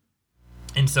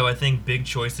 And so I think big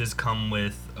choices come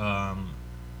with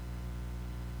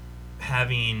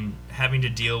having to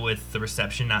deal with the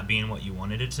reception not being what you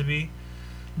wanted it to be.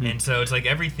 And so it's like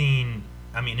everything.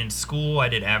 I mean, in school I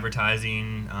did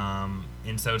advertising,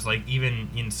 and so it's like even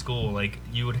in school, like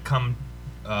you would come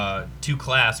to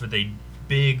class with a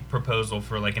big proposal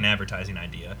for like an advertising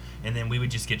idea, and then we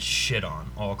would just get shit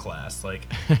on all class, like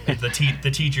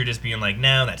the teacher just being like,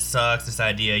 no, that sucks, this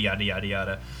idea, yada yada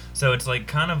yada. So it's like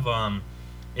kind of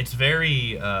it's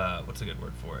very what's a good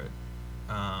word for it,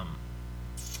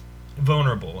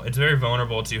 vulnerable. It's very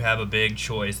vulnerable to have a big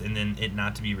choice and then it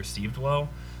not to be received well.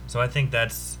 So I think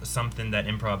that's something that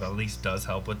improv at least does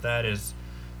help with, that is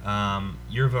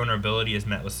your vulnerability is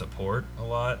met with support a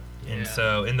lot. And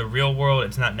so in the real world,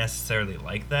 it's not necessarily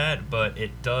like that, but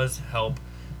it does help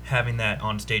having that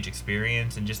on-stage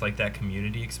experience and just like that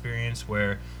community experience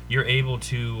where you're able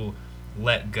to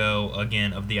let go,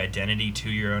 again, of the identity to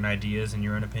your own ideas and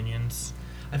your own opinions.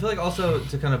 I feel like also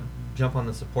to kind of jump on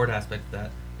the support aspect of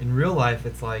that, in real life,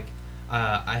 it's like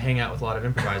I hang out with a lot of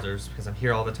improvisers because I'm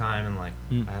here all the time, and like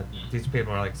these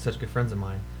people are like such good friends of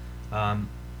mine.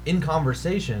 In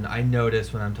conversation, I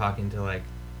notice when I'm talking to, like,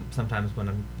 sometimes when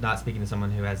I'm not speaking to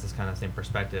someone who has this kind of same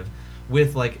perspective,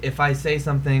 with like if I say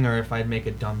something or if I make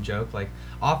a dumb joke, like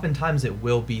oftentimes it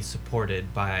will be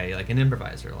supported by like an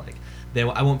improviser. Like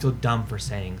I won't feel dumb for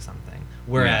saying something.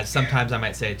 Whereas sometimes I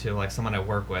might say it to like someone I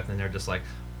work with, and they're just like,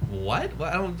 what?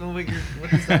 I don't know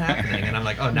what is that happening? And I'm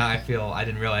like, oh, now I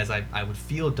didn't realize I would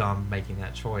feel dumb making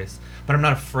that choice. But I'm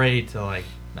not afraid to, like,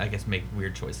 I guess, make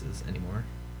weird choices anymore.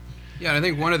 Yeah, and I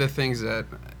think one of the things that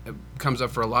comes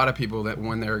up for a lot of people that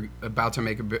when they're about to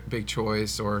make a big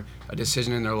choice or a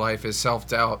decision in their life is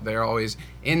self-doubt. They're always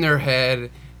in their head,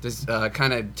 just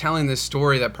kind of telling this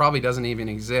story that probably doesn't even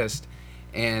exist.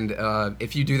 And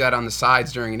if you do that on the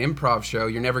sides during an improv show,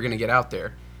 you're never going to get out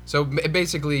there. So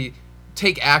basically,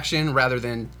 take action rather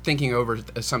than thinking over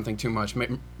something too much,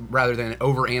 rather than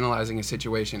overanalyzing a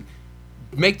situation.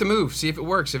 Make the move, see if it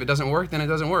works. If it doesn't work, then it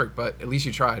doesn't work, but at least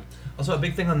you tried. Also, a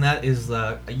big thing on that is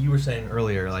you were saying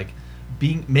earlier, like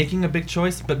making a big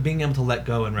choice, but being able to let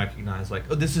go and recognize, like,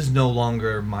 oh, this is no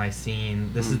longer my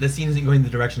scene. This scene isn't going the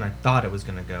direction I thought it was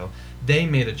going to go. They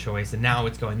made a choice, and now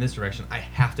it's going this direction. I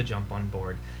have to jump on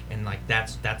board, and like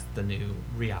that's the new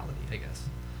reality, I guess.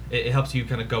 It helps you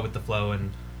kind of go with the flow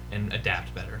and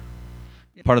adapt better.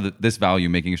 Part of this value,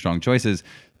 making strong choices,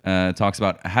 talks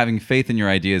about having faith in your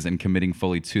ideas and committing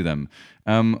fully to them.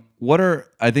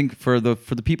 I think for the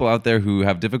people out there who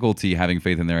have difficulty having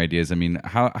faith in their ideas, I mean,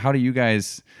 how do you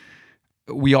guys?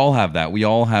 We all have that. We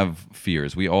all have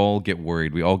fears. We all get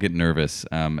worried. We all get nervous,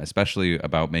 especially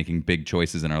about making big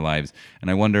choices in our lives.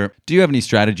 And I wonder, do you have any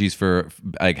strategies for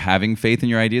like having faith in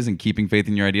your ideas and keeping faith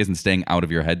in your ideas and staying out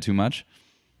of your head too much?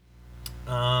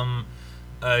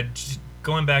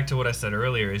 Going back to what I said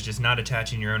earlier, is just not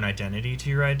attaching your own identity to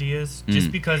your ideas.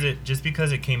 Just because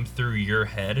it came through your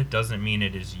head doesn't mean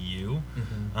it is you.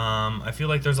 I feel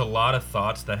like there's a lot of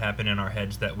thoughts that happen in our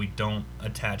heads that we don't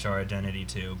attach our identity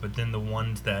to, but then the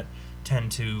ones that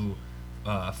tend to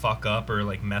fuck up or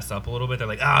like mess up a little bit. They're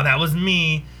like, "Oh, that was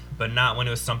me," but not when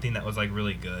it was something that was like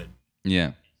really good.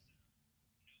 Yeah.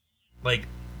 Like,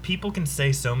 people can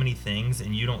say so many things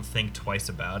and you don't think twice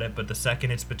about it, but the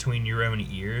second it's between your own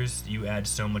ears, you add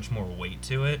so much more weight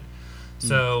to it.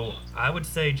 So I would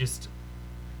say just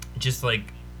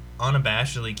like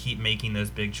unabashedly keep making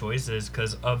those big choices,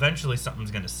 because eventually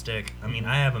something's going to stick. I mean,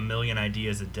 I have a million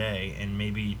ideas a day and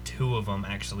maybe 2 of them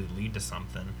actually lead to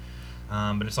something.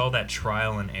 But it's all that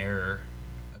trial and error.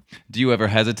 Do you ever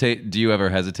hesitate?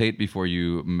 Before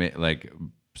you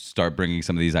start bringing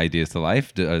some of these ideas to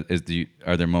life?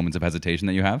 Are there moments of hesitation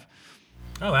that you have?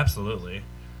 Oh, absolutely.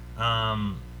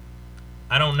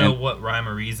 I don't know what rhyme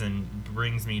or reason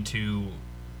brings me to.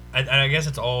 I guess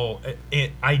it's all.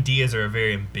 Ideas are a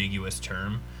very ambiguous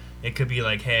term. It could be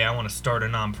like, hey, I want to start a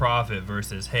nonprofit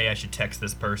versus, hey, I should text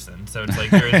this person. So it's like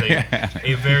there's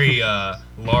a very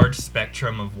large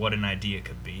spectrum of what an idea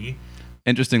could be.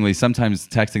 Interestingly, sometimes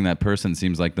texting that person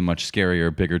seems like the much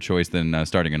scarier, bigger choice than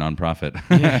starting a nonprofit.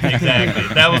 Yeah, exactly.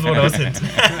 That was what I was hinting.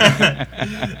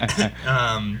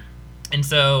 And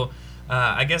so,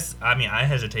 I guess, I mean, I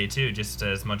hesitate too, just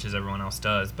as much as everyone else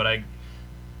does. But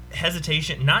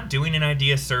hesitation, not doing an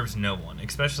idea serves no one,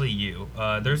 especially you.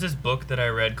 There's this book that I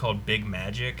read called Big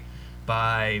Magic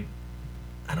by,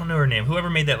 I don't know her name, whoever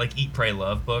made that like Eat, Pray,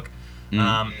 Love book.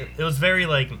 It was very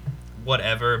like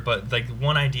whatever, but like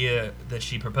one idea that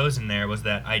she proposed in there was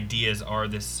that ideas are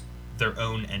their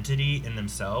own entity in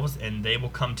themselves, and they will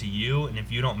come to you, and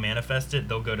if you don't manifest it,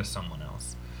 they'll go to someone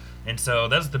else. And so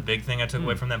that's the big thing I took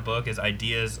away from that book, is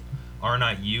ideas are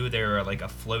not you. They're like a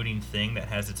floating thing that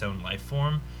has its own life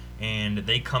form, and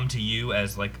they come to you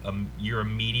as like you're a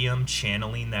medium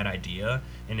channeling that idea,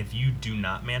 and if you do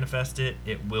not manifest it,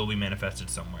 it will be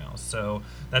manifested somewhere else. So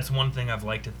that's one thing I've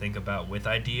liked to think about with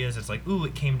ideas. It's like, ooh,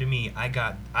 it came to me. I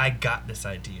got this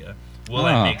idea. Will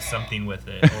I make something with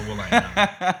it, or will I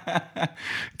not?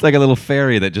 It's like a little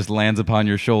fairy that just lands upon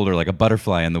your shoulder like a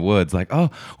butterfly in the woods. Like,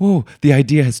 oh, the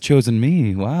idea has chosen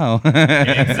me. Wow.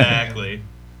 Exactly.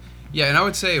 Yeah, and I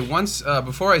would say once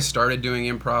before I started doing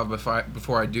improv,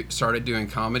 before I started doing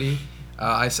comedy,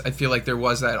 I feel like there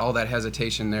was all that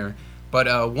hesitation there.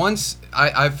 But once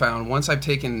I've found, once I've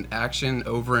taken action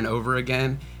over and over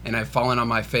again, and I've fallen on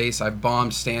my face, I've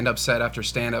bombed stand-up set after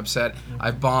stand-up set,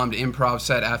 I've bombed improv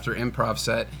set after improv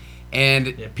set, and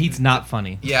Yeah, Pete's not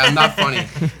funny. yeah, I'm not funny.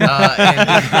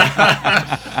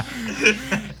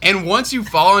 And once you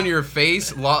fall on your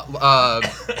face,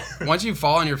 once you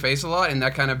fall on your face a lot, and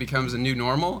that kind of becomes a new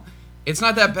normal, it's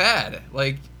not that bad.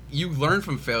 Like, you learn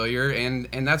from failure, and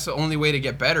that's the only way to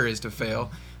get better, is to fail.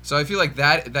 So I feel like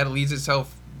that leads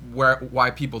itself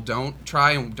why people don't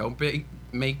try and don't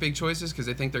make big choices, because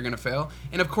they think they're gonna fail.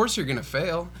 And of course you're gonna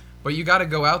fail, but you got to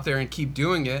go out there and keep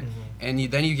doing it, and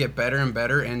then you get better and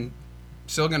better, and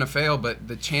still gonna fail, but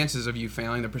the chances of you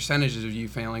failing, the percentages of you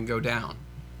failing, go down.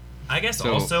 I guess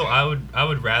also I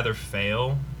would rather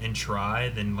fail and try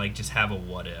than like just have a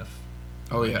what if.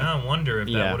 Oh Like, yeah. I wonder if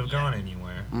that Yeah. would have gone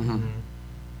anywhere.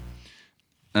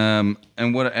 And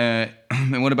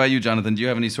what about you, Jonathan? Do you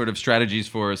have any sort of strategies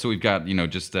for? So we've got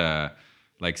just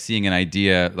like seeing an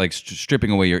idea, like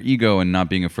stripping away your ego and not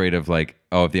being afraid of like,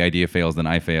 oh, if the idea fails, then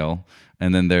I fail.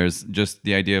 And then there's just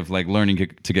the idea of like learning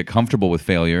to get comfortable with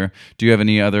failure. Do you have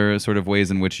any other sort of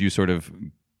ways in which you sort of,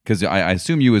 because I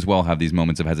assume you as well have these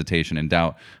moments of hesitation and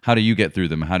doubt. How do you get through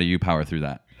them? How do you power through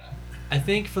that? I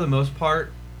think for the most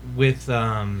part, with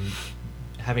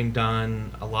having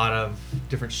done a lot of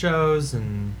different shows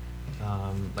and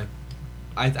like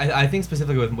I think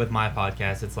specifically with my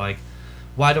podcast, it's like,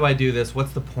 why do I do this?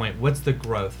 What's the point? What's the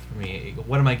growth for me?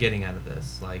 What am I getting out of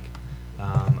this? Like,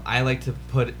 I like to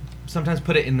sometimes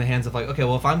put it in the hands of like, okay,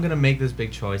 well, if I'm going to make this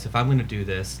big choice, if I'm going to do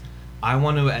this, I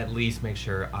want to at least make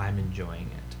sure I'm enjoying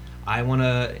it. I want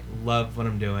to love what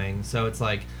I'm doing. So it's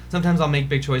like, sometimes I'll make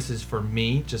big choices for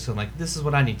me, just so like, this is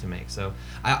what I need to make. So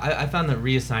I found that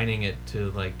reassigning it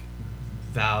to like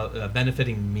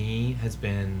benefiting me has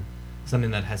been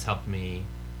something that has helped me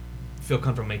feel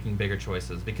comfortable making bigger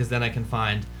choices, because then I can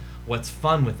find what's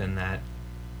fun within that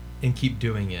and keep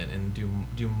doing it and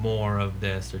do more of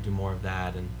this or do more of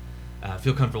that, and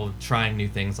feel comfortable trying new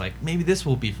things. Like, maybe this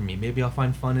will be for me. Maybe I'll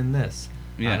find fun in this.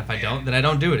 Yeah. And if I don't, then I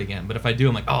don't do it again. But if I do,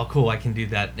 I'm like, oh, cool, I can do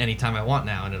that anytime I want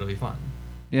now, and it'll be fun.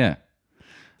 Yeah.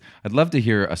 I'd love to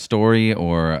hear a story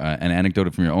or an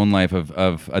anecdote from your own life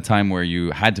of a time where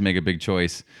you had to make a big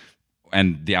choice,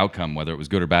 and the outcome, whether it was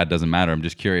good or bad, doesn't matter. I'm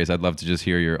just curious. I'd love to just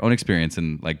hear your own experience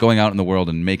and like going out in the world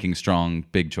and making strong,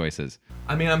 big choices.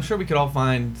 I mean, I'm sure we could all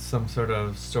find some sort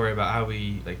of story about how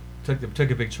we like took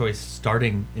a big choice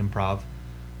starting improv.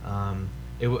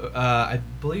 I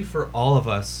believe for all of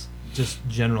us, just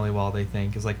generally while they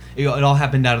think is like it all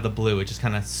happened out of the blue. It just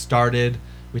kind of started.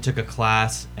 We took a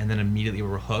class and then immediately we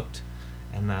were hooked.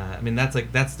 And I mean that's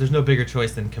there's no bigger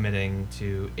choice than committing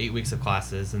to 8 weeks of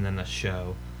classes and then a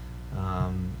show,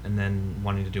 and then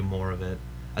wanting to do more of it.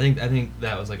 I think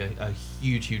that was like a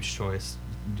huge choice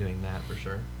doing that for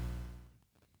sure.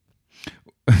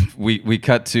 We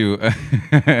cut to.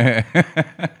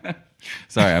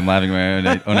 Sorry, I'm laughing at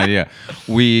my own idea.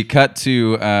 We cut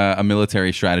to a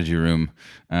military strategy room.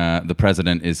 The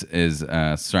president is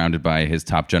surrounded by his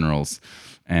top generals,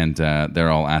 and they're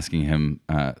all asking him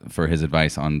for his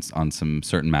advice on some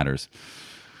certain matters.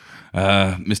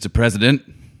 Mr. President,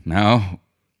 now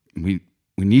we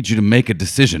need you to make a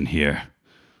decision here.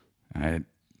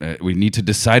 We need to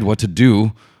decide what to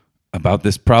do about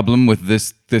this problem with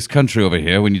this country over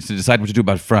here. We need to decide what to do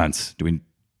about France. Do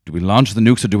we launch the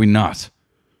nukes or do we not?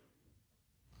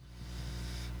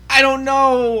 I don't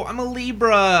know. I'm a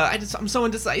Libra. I'm so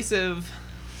indecisive.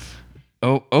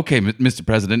 Oh, okay, Mr.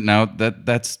 President. Now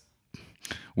that's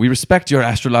we respect your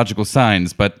astrological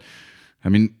signs, but I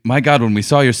mean, my God, when we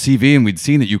saw your CV and we'd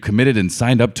seen that you committed and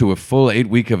signed up to a full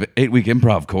 8-week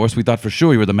improv course, we thought for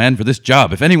sure you were the man for this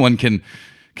job. If anyone can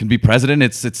be president,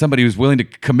 it's somebody who's willing to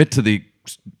commit to the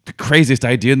craziest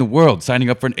idea in the world,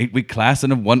 signing up for an 8-week class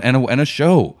and a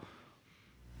show.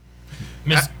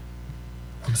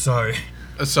 I'm sorry.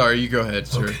 Sorry, you go ahead,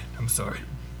 sir. Okay, I'm sorry.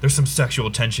 There's some sexual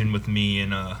tension with me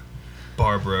and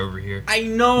Barbara over here. I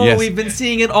know. Yes. We've been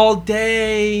seeing it all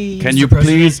day. Can Mr. you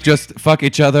President? please just fuck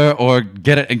each other, or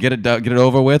get it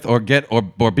over with, or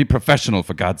be professional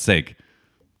for God's sake?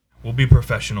 We'll be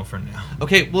professional for now.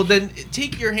 Okay, well then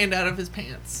take your hand out of his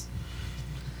pants.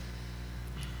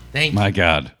 Thank My you.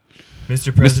 God.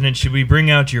 Mr. President, should we bring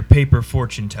out your paper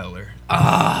fortune teller?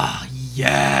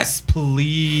 Yes,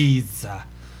 please.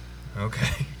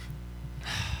 Okay.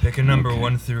 Pick a number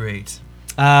 1 through 8.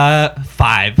 5.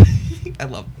 I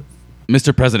love this.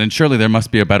 Mr. President, surely there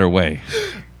must be a better way.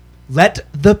 Let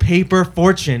the paper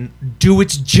fortune do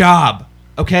its job,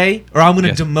 okay? Or I'm going to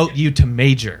Yes. demote you to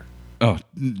major. Oh,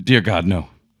 dear God, no.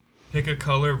 Pick a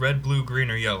color, red, blue, green,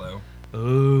 or yellow.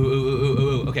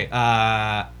 Ooh. Okay.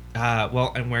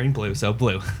 Well, I'm wearing blue, so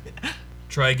blue.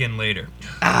 Try again later.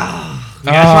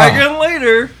 Try again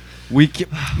later.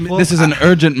 This is an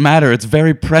urgent matter. It's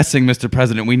very pressing, Mr.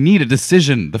 President. We need a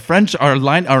decision. The French are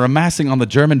amassing on the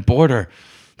German border.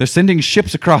 They're sending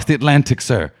ships across the Atlantic,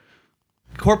 sir.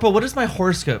 Corporal, what does my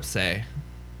horoscope say?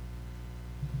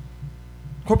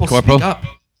 Corporal, Corporal?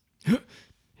 speak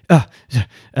up.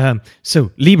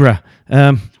 So Libra,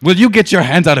 Will you get your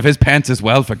hands out of his pants as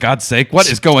well, for God's sake?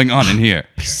 What is going on in here?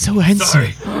 so handsome.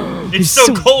 Sorry. It's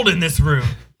so cold in this room.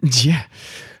 Yeah.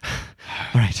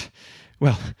 All right.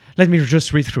 Well, let me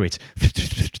just read through it.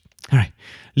 All right.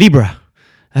 Libra,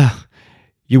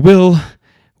 you will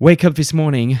wake up this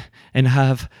morning and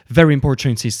have very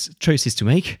important choices to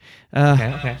make.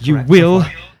 Okay. You Correct. will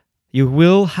you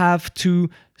will have to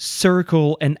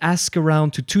circle and ask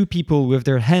around to 2 people with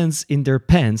their hands in their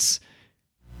pants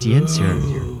the answer.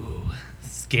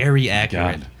 Scary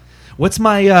accurate. God. What's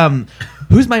my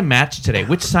who's my match today?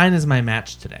 Which sign is my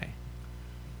match today?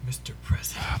 Mr.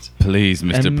 President. Please,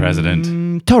 Mr.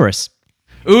 President. Taurus.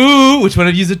 Ooh, which one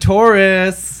of you's a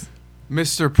Taurus?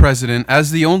 Mr. President,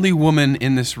 as the only woman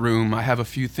in this room, I have a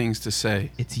few things to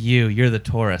say. It's you. You're the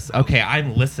Taurus. Okay,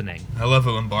 I'm listening. I love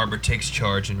it when Barbara takes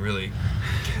charge and really...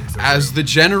 As the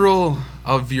general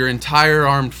of your entire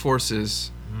armed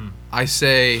forces, I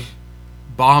say,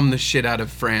 bomb the shit out of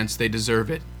France. They deserve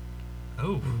it.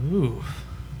 Oh, Ooh.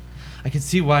 I can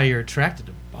see why you're attracted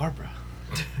to Barbara.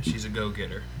 she's a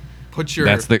go-getter. Put your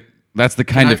That's the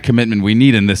kind Can of I- commitment we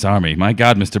need in this army. My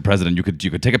God, Mr. President, you could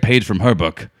take a page from her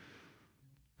book.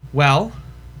 Well,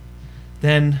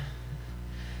 then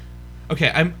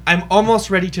okay, I'm almost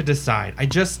ready to decide.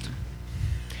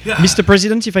 Mr.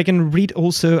 President, if I can read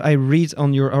also, I read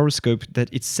on your horoscope that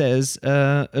it says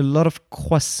a lot of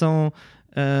croissant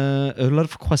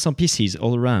pieces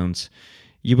all around.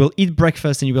 You will eat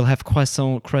breakfast and you will have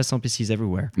croissant pieces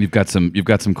everywhere. You've got some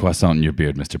croissant in your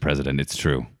beard, Mr. President. It's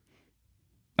true.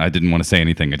 I didn't want to say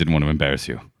anything. I didn't want to embarrass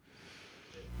you.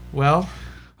 Well,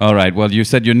 All right. Well, you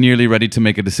said you're nearly ready to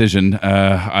make a decision.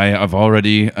 I have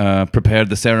already prepared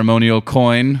the ceremonial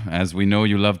coin. As we know,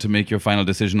 you love to make your final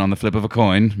decision on the flip of a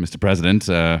coin, Mr. President.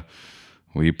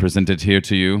 We present it here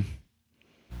to you,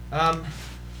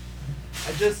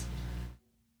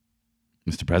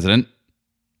 Mr. President.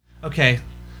 okay.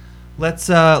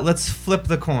 Let's flip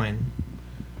the coin.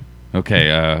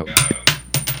 Okay.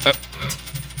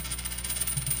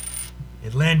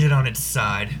 It landed on its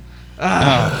side.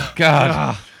 Oh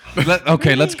God.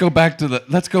 Okay, let's go back to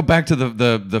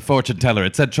the fortune teller.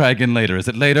 It said try again later. Is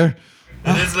it later?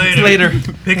 It is later.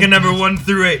 Later. Pick a number 1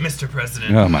 through 8, Mr.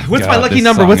 President. Oh my What's God, my lucky this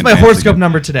number? song What's my enhances horoscope it.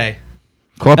 number today?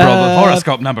 Corporal, the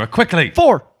horoscope number, quickly.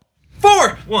 4. 4.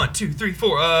 1, 2, 3,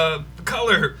 4.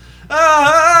 Color.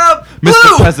 Blue!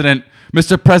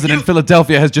 Mr. President,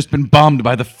 Philadelphia has just been bombed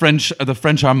by the French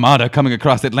Armada coming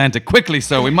across the Atlantic. Quickly,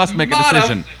 so we must make a Armada.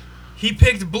 decision. He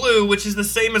picked blue, which is the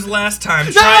same as last time.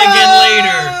 Try again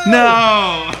later.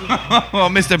 No, oh,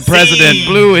 Mr. President, C.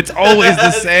 blue. It's always the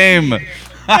same.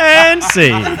 And C.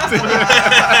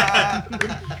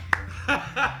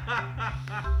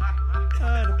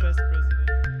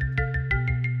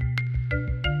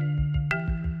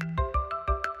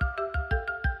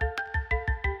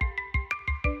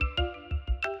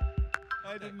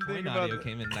 Coin audio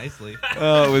came in nicely.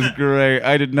 Oh, it was great.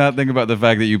 I did not think about the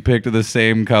fact that you picked the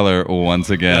same color once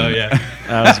again. Oh, yeah.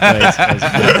 That was great. That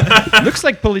was great. Looks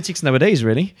like politics nowadays,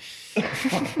 really.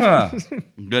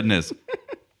 Goodness.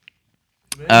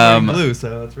 Blue,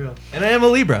 so it's real. And I am a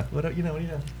Libra. What do you know?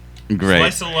 Great.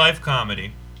 Slice of life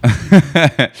comedy.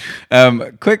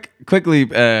 Quickly,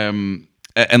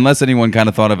 unless anyone kind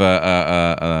of thought of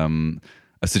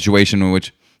a situation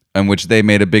in which they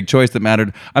made a big choice that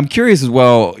mattered. I'm curious as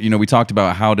well. You know, we talked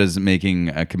about how does making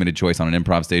a committed choice on an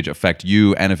improv stage affect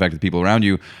you and affect the people around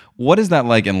you. What is that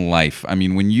like in life? I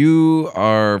mean, when you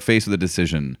are faced with a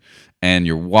decision and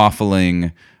you're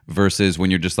waffling versus when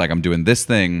you're just like, I'm doing this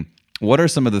thing. What are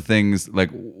some of the things like?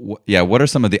 What are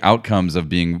some of the outcomes of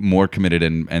being more committed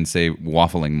and say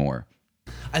waffling more?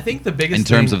 I think the biggest In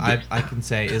terms thing of I can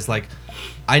say is like,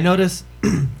 I notice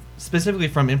specifically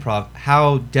from improv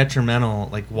how detrimental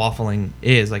like waffling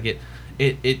is. Like it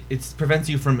prevents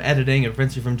you from editing. It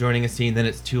prevents you from joining a scene. Then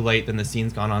it's too late. Then the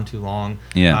scene's gone on too long.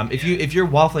 Yeah. If you're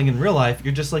waffling in real life,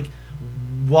 you're just like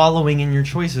wallowing in your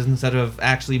choices instead of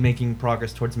actually making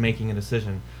progress towards making a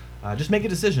decision. Just make a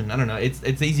decision. I don't know.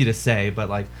 It's easy to say, but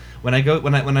like when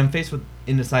I'm faced with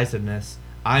indecisiveness,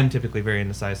 I'm typically very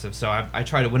indecisive. So I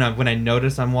try to when I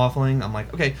notice I'm waffling, I'm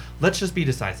like, okay, let's just be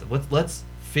decisive. Let's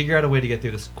figure out a way to get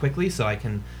through this quickly so I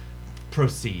can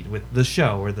proceed with the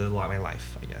show or my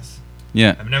life, I guess.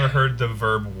 Yeah. I've never heard the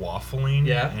verb waffling.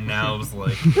 Yeah. And now it was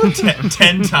like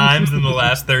 10 times in the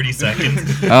last 30 seconds.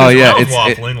 Oh, yeah, Well,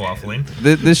 it's- waffling.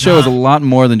 This show is a lot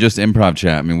more than just improv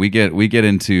chat. I mean, we get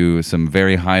into some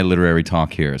very high literary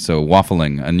talk here. So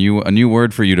waffling, a new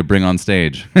word for you to bring on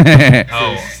stage.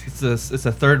 Oh. It's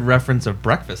a third reference of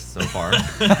breakfast so far.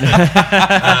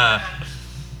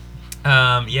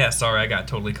 Yeah, sorry, I got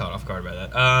totally caught off guard by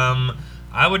that.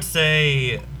 I would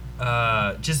say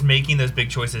just making those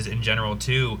big choices in general,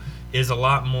 too, is a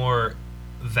lot more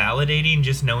validating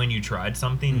just knowing you tried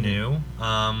something new.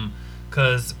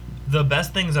 Because the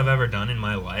best things I've ever done in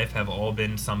my life have all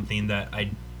been something that I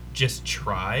just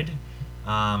tried.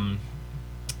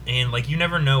 And, like, you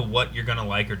never know what you're going to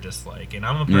like or dislike. And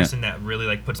I'm a person that really,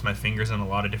 like, puts my fingers in a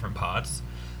lot of different pots.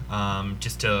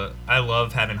 I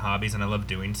love having hobbies and I love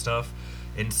doing stuff.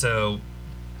 And so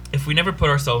if we never put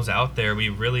ourselves out there, we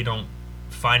really don't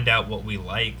find out what we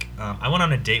like. I went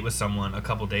on a date with someone a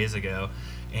couple days ago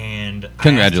and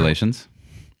Congratulations.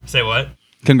 Say what?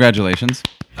 Congratulations.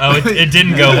 Oh, it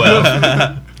didn't go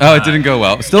well. Oh, it didn't go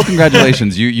well. Still,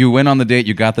 congratulations. You went on the date.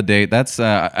 You got the date. That's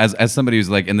as somebody who's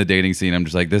like in the dating scene, I'm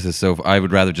just like, this is so. I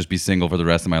would rather just be single for the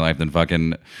rest of my life than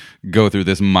fucking go through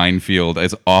this minefield.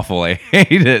 It's awful. I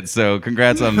hate it. So,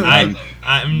 congrats on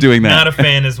I'm doing that. Not a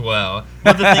fan as well.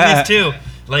 But the thing is too,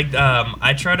 like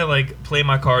I try to like play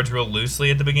my cards real loosely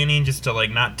at the beginning, just to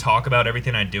like not talk about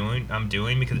everything I'm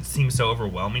doing because it seems so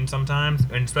overwhelming sometimes,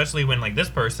 and especially when like this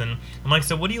person, I'm like,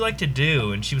 so what do you like to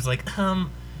do? And she was like,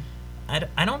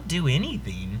 I don't do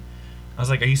anything. I was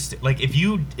like, are you like if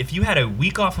you had a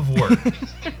week off of work,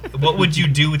 what would you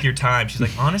do with your time? She's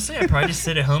like, honestly, I'd probably just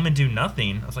sit at home and do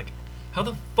nothing. I was like, how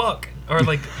the fuck are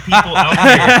like people out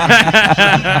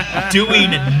there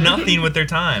doing nothing with their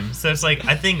time? So it's like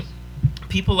I think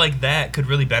people like that could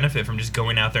really benefit from just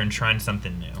going out there and trying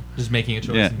something new. Just making a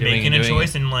choice. Yeah. And doing Making and a doing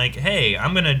choice and like, hey,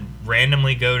 I'm gonna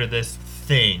randomly go to this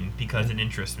thing because it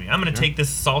interests me. I'm gonna take this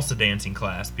salsa dancing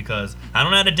class because I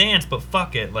don't know how to dance, but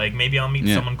fuck it. Like maybe I'll meet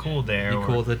someone cool there. Be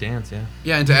cool with the dance, yeah.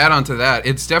 Yeah, and to add on to that,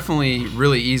 it's definitely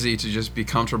really easy to just be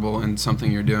comfortable in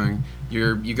something you're doing.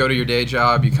 You go to your day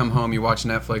job, you come home, you watch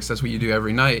Netflix. That's what you do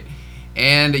every night,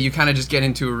 and you kind of just get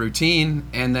into a routine,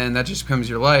 and then that just becomes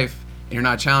your life, and you're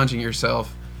not challenging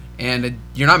yourself, and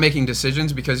you're not making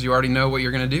decisions because you already know what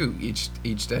you're gonna do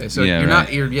each day. So Yeah, you're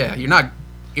right. not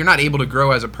you're not able to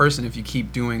grow as a person if you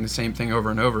keep doing the same thing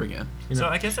over and over again. So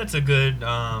I guess that's a good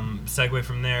segue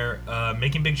from there.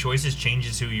 Making big choices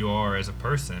changes who you are as a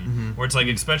person. Where it's like,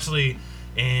 especially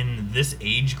in this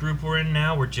age group we're in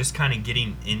now, we're just kind of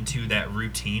getting into that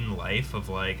routine life of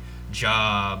like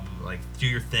job, like do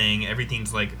your thing.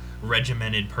 Everything's like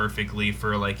regimented perfectly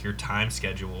for like your time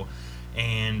schedule.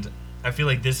 And I feel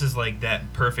like this is like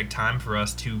that perfect time for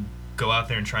us to go out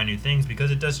there and try new things, because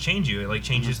it does change you. It like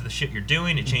changes the shit you're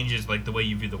doing. It changes like the way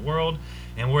you view the world.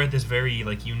 And we're at this very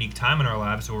like unique time in our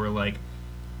lives where we're like,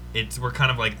 we're kind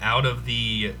of like out of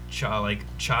the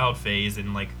child phase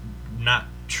and like not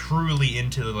truly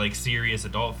into the like serious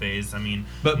adult phase. I mean,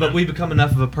 but we become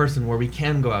enough of a person where we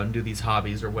can go out and do these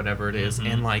hobbies or whatever it is,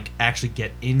 and like actually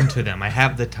get into them. I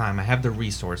have the time, I have the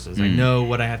resources, I know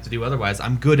what I have to do. Otherwise,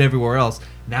 I'm good everywhere else.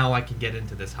 Now I can get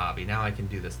into this hobby. Now I can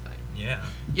do this thing.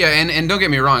 Yeah, and don't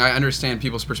get me wrong. I understand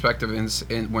people's perspective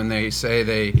in when they say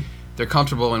they're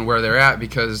comfortable in where they're at,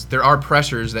 because there are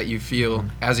pressures that you feel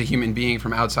as a human being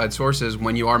from outside sources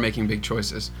when you are making big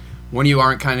choices. When you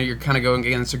aren't you're kind of going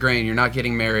against the grain. You're not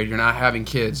getting married. You're not having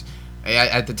kids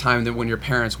at the time that when your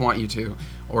parents want you to,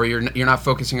 or you're not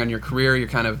focusing on your career.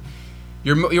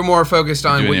 You're more focused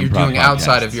on what you're doing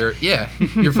outside of your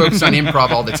You're focused on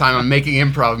improv all the time. On making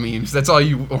improv memes. That's all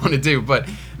you want to do. But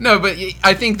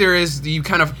I think you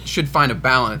kind of should find a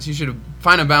balance. You should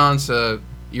find a balance of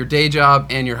your day job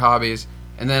and your hobbies,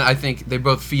 and then I think they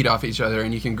both feed off each other,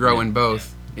 and you can grow in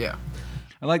both. Yeah.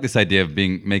 I like this idea of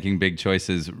making big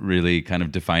choices, really kind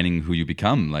of defining who you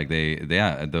become. Like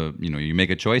you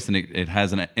make a choice and it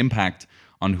has an impact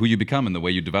on who you become and the way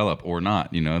you develop or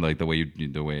not. Like or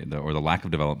the lack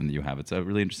of development that you have. It's a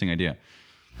really interesting idea.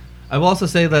 I will also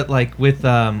say that like with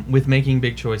making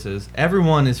big choices,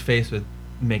 everyone is faced with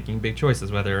making big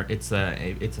choices, whether it's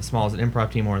as small as an improv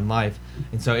team or in life.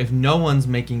 And so if no one's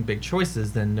making big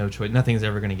choices, then nothing's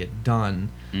ever going to get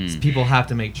done. So people have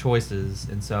to make choices,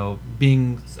 and so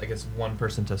being, I guess, one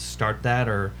person to start that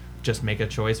or just make a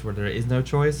choice where there is no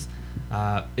choice,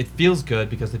 it feels good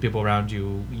because the people around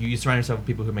you surround yourself with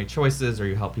people who make choices, or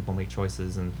you help people make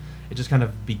choices, and it just kind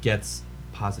of begets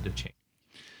positive change.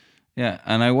 Yeah,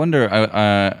 and I wonder,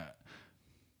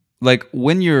 like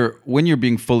when you're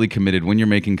being fully committed, when you're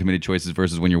making committed choices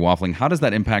versus when you're waffling, how does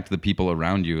that impact the people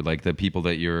around you, like the people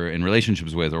that you're in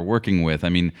relationships with or working with? I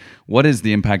mean, what is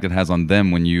the impact it has on them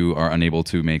when you are unable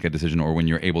to make a decision or when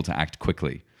you're able to act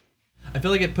quickly? I feel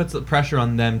like it puts the pressure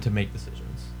on them to make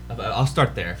decisions. I'll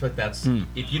start there. I feel like that's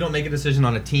if you don't make a decision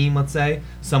on a team, let's say,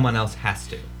 someone else has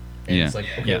to. And it's like,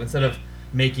 okay, instead of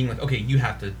making like, okay, you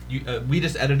have to, we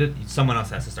just edited it, someone else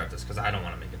has to start this because I don't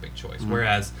want to make a big choice.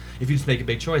 Whereas if you just make a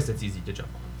big choice, it's easy to jump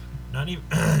on.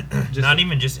 Not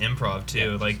even just improv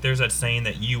too. Like there's that saying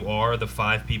that you are the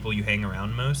 5 people you hang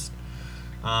around most.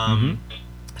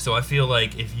 So I feel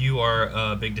like if you are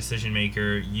a big decision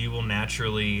maker, you will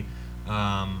naturally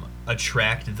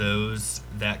attract those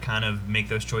that kind of make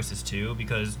those choices too,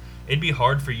 because it'd be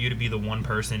hard for you to be the one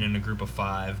person in a group of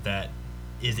 5 that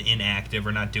is inactive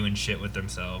or not doing shit with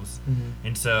themselves.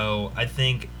 And so I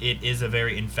think it is a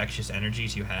very infectious energy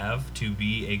to have, to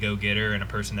be a go-getter and a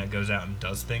person that goes out and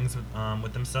does things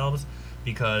with themselves,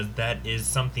 because that is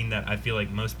something that I feel like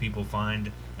most people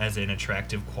find as an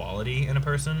attractive quality in a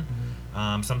person,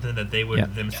 something that they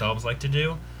would themselves like to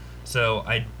do. So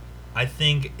I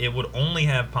think it would only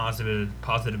have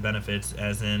positive benefits,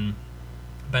 as in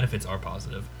benefits are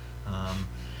positive.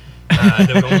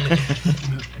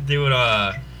 They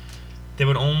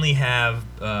would only have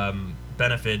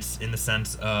benefits in the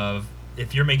sense of,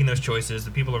 if you're making those choices,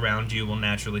 the people around you will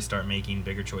naturally start making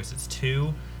bigger choices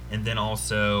too, and then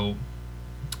also,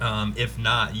 if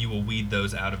not, you will weed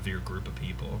those out of your group of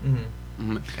people.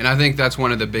 And I think that's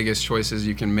one of the biggest choices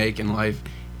you can make in life,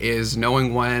 is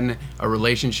knowing when a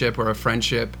relationship or a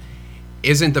friendship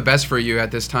isn't the best for you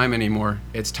at this time anymore.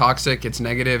 It's toxic, it's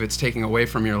negative, it's taking away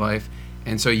from your life.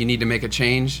 And so you need to make a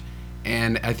change,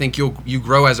 and I think you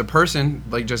grow as a person,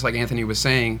 like just like Anthony was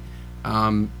saying,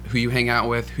 who you hang out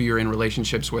with, who you're in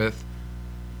relationships with.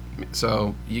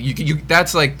 So you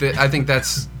that's like I think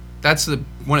that's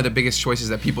one of the biggest choices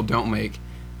that people don't make.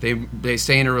 They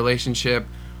stay in a relationship,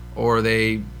 or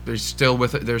they're still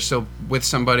with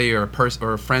somebody or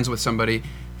friends with somebody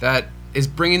that is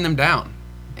bringing them down,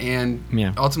 and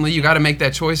ultimately you got to make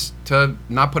that choice to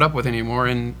not put up with anymore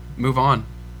and move on.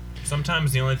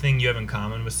 Sometimes the only thing you have in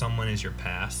common with someone is your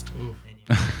past.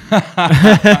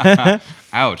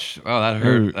 Ouch! Oh, that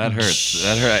hurt. That hurts.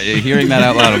 That hurt. Hearing that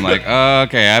out loud, I'm like, oh,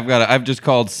 okay. I've just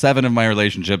called 7 of my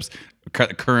relationships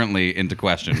currently into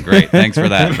question. Great. Thanks for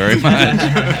that very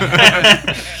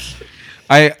much.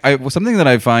 Something that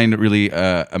I find really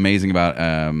amazing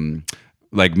about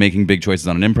like making big choices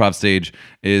on an improv stage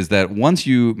is that once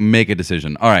you make a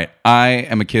decision, all right, I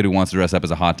am a kid who wants to dress up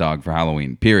as a hot dog for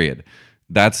Halloween, period.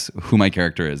 That's who my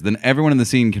character is. Then everyone in the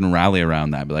scene can rally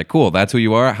around that. Be like, cool, that's who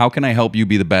you are. How can I help you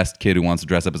be the best kid who wants to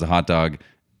dress up as a hot dog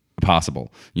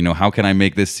possible? You know, how can I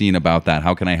make this scene about that?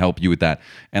 How can I help you with that?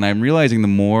 And I'm realizing the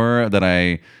more that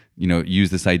I use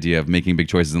this idea of making big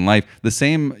choices in life, the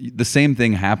same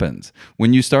thing happens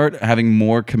when you start having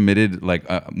more committed,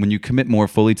 when you commit more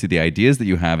fully to the ideas that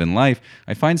you have in life.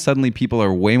 I find suddenly people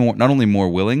are way more, not only more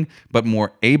willing, but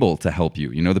more able to help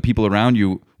you. You know, the people around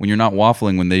you, when you're not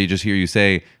waffling, when they just hear you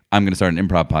say, I'm going to start an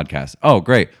improv podcast. Oh,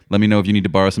 great. Let me know if you need to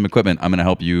borrow some equipment. I'm going to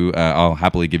help you. I'll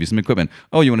happily give you some equipment.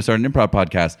 Oh, you want to start an improv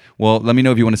podcast? Well, let me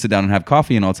know if you want to sit down and have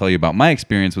coffee, and I'll tell you about my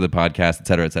experience with a podcast, et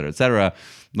cetera, et cetera, et cetera.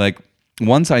 Like,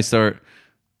 once I start,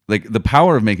 like, the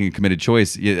power of making a committed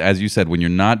choice, as you said, when you're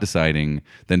not deciding,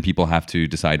 then people have to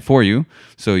decide for you.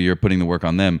 So you're putting the work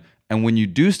on them. And when you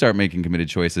do start making committed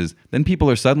choices, then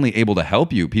people are suddenly able to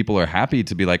help you. People are happy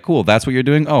to be like, cool, that's what you're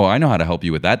doing. Oh, I know how to help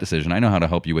you with that decision. I know how to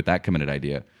help you with that committed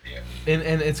idea. And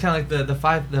it's kind of like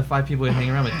the five people you hang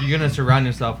around with. You're gonna surround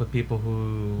yourself with people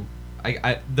who,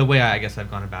 the way I guess I've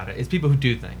gone about it is people who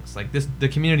do things like this. The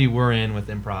community we're in with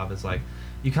improv is like,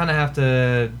 you kind of have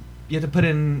to put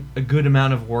in a good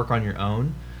amount of work on your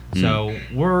own. So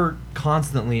we're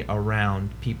constantly around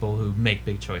people who make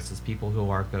big choices, people who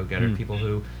are go-getter, people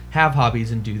who have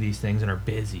hobbies and do these things and are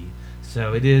busy.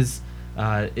 So it is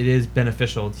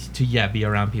beneficial to be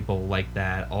around people like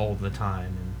that all the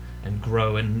time and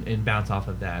grow and bounce off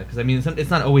of that. Because I mean, it's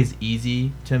not always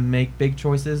easy to make big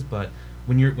choices, but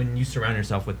when you surround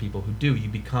yourself with people who do, you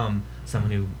become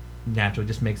someone who naturally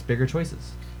just makes bigger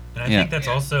choices. And I think that's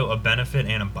also a benefit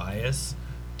and a bias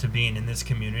to being in this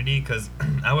community, because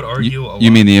I would argue a lot.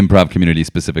 You mean the improv community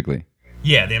specifically?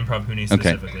 Yeah, the improv community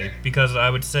specifically. Okay. Because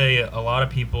I would say a lot of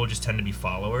people just tend to be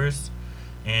followers.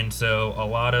 And so a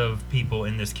lot of people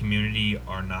in this community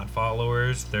are not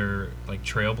followers. They're like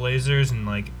trailblazers and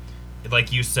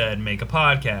like you said, make a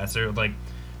podcast. Or like,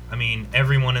 I mean,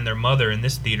 everyone and their mother in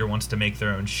this theater wants to make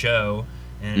their own show.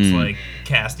 And it's like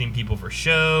casting people for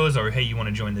shows, or hey, you want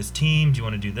to join this team? Do you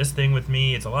want to do this thing with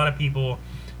me? It's a lot of people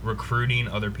recruiting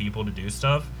other people to do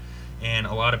stuff, and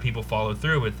a lot of people follow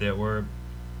through with it. Where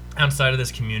outside of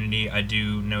this community, I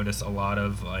do notice a lot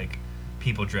of like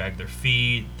people drag their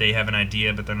feet. They have an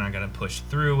idea, but they're not going to push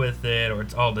through with it, or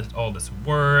it's all this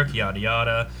work, yada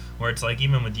yada. Where it's like,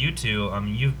 even with you two,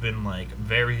 you've been like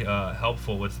very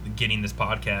helpful with getting this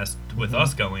podcast with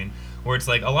us going. Where it's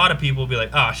like a lot of people will be like,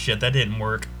 ah, shit, that didn't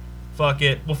work. Fuck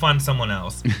it, we'll find someone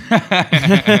else.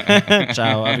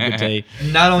 Ciao, have a good day.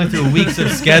 Not only through weeks of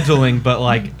scheduling, but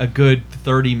like a good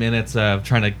 30 minutes of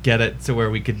trying to get it to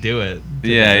where we could do it. With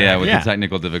the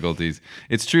technical difficulties.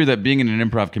 It's true that being in an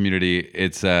improv community,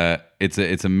 it's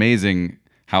amazing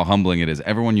how humbling it is.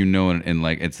 Everyone you know, and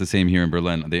like, it's the same here in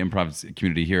Berlin. The improv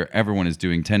community here, everyone is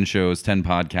doing 10 shows, 10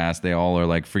 podcasts. They all are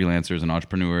like freelancers and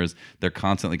entrepreneurs. They're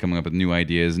constantly coming up with new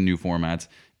ideas, new formats.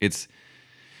 It's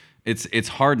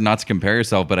hard not to compare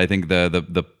yourself, but I think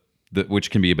the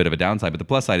which can be a bit of a downside. But the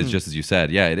plus side is just as you said.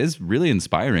 Yeah, it is really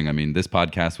inspiring. I mean, this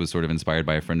podcast was sort of inspired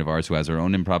by a friend of ours who has her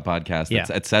own improv podcast,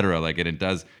 et cetera. Like, it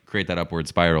does create that upward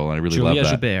spiral, and I really love that.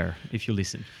 Julia Joubert, if you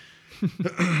listen.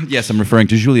 Yes, I'm referring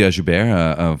to Julia Joubert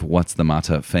of What's the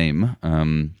Matter fame.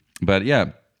 But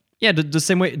yeah. Yeah, the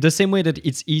same way that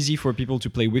it's easy for people to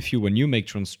play with you when you make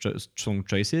strong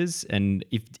choices, and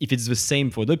if it's the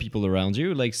same for the people around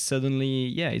you, like suddenly,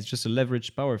 it's just a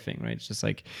leveraged power thing, right? It's just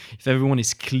like if everyone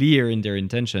is clear in their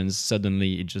intentions,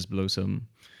 suddenly it just blows some,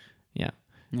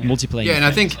 multiplayer. Yeah, and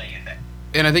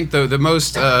I think the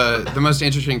most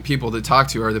interesting people to talk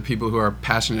to are the people who are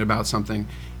passionate about something.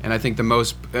 And I think the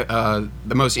most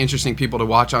interesting people to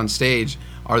watch on stage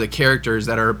are the characters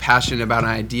that are passionate about an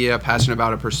idea, passionate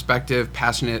about a perspective,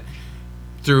 passionate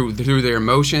through their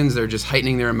emotions. They're just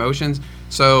heightening their emotions.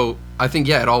 So I think,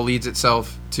 it all leads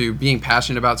itself to being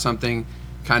passionate about something,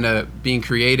 kind of being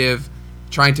creative,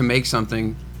 trying to make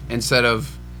something, instead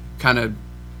of kind of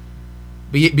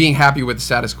being happy with the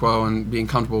status quo and being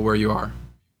comfortable where you are.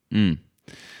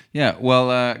 Yeah,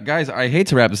 well, guys, I hate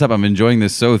to wrap this up. I'm enjoying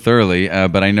this so thoroughly,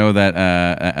 but I know that,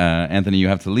 Anthony, you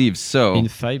have to leave. So in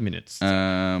 5 minutes.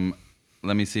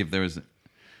 Let me see if there was...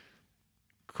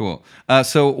 Cool.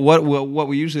 So what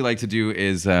we usually like to do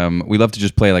is we love to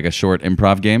just play like a short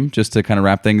improv game just to kind of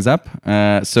wrap things up.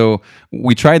 So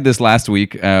we tried this last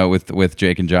week with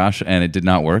Jake and Josh, and it did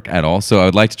not work at all. So I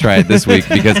would like to try it this week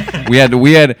because we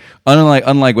had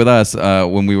unlike with us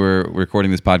when we were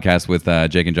recording this podcast with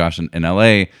Jake and Josh in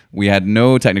LA, we had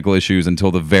no technical issues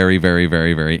until the very, very,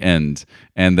 very, very end.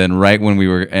 And then right when we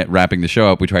were wrapping the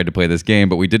show up, we tried to play this game,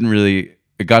 but we didn't really.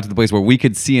 It got to the place where we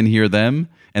could see and hear them,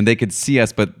 and they could see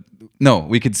us, but no,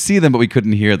 we could see them, but we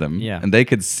couldn't hear them. Yeah. And they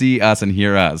could see us and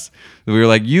hear us. We were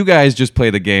like, you guys just play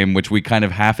the game, which we kind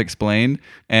of half explained,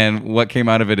 and what came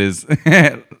out of it is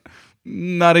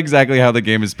not exactly how the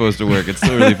game is supposed to work. It's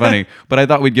still really funny, but I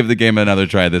thought we'd give the game another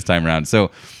try this time around. So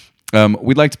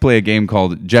we'd like to play a game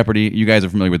called Jeopardy. You guys are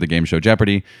familiar with the game show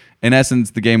Jeopardy. In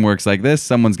essence, the game works like this.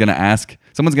 Someone's going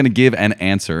to give an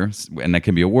answer, and that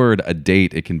can be a word, a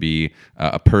date, it can be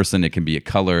a person, it can be a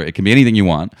color, it can be anything you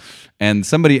want. And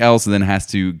somebody else then has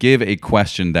to give a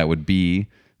question that would be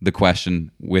the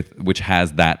question which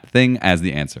has that thing as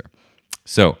the answer.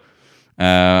 So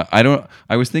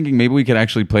I was thinking maybe we could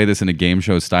actually play this in a game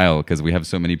show style because we have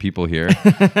so many people here.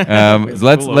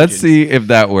 Let's see if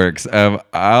that works.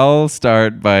 I'll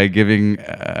start by giving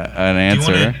an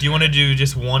answer. Do you want to do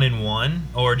just 1 and 1,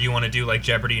 or do you want to do like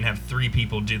Jeopardy and have 3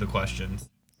 people do the questions?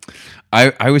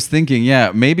 I was thinking,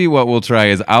 yeah, maybe what we'll try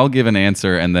is I'll give an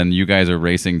answer and then you guys are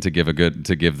racing to give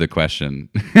the question.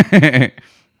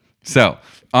 So,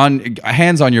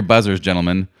 hands on your buzzers,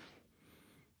 gentlemen.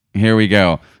 Here we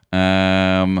go.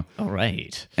 All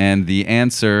right. And the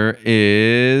answer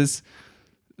is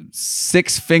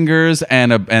 6 fingers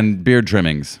and beard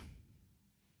trimmings.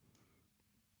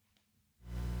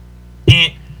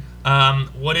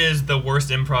 What is the worst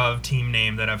improv team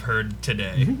name that I've heard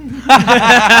today?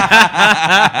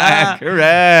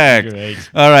 Correct. Great.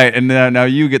 All right, and now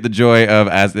you get the joy of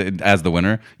as the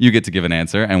winner, you get to give an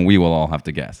answer, and we will all have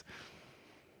to guess.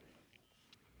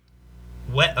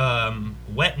 Wet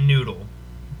noodle.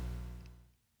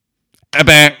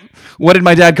 What did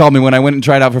my dad call me when I went and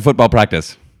tried out for football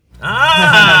practice?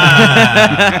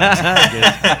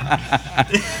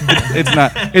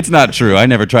 It's not true. I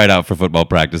never tried out for football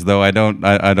practice, though. I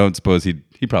don't suppose he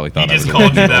probably thought He I just was.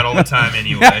 called you that all the time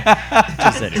anyway.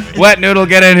 Just anyway. Wet noodle,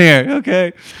 get in here.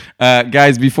 Okay.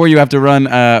 Guys, before you have to run,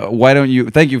 why don't you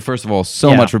thank you first of all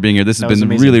so much for being here. This has That was been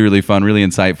amazing. really, really fun, really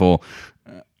insightful.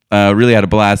 Really had a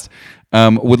blast.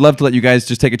 Would love to let you guys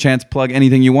just take a chance, plug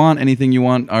anything you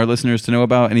want our listeners to know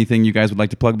about, anything you guys would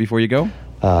like to plug before you go.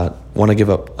 Want to give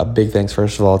a big thanks,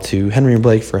 first of all, to Henry and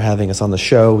Blake for having us on the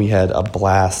show. We had a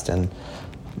blast, and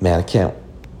man, I can't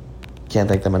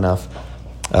thank them enough.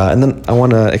 And then I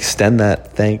want to extend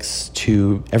that thanks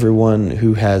to everyone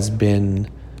who has been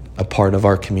a part of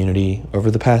our community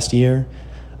over the past year.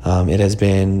 It has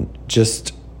been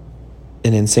just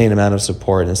an insane amount of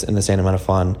support and an insane amount of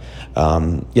fun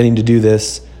getting to do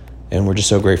this, and we're just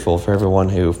so grateful for everyone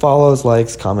who follows,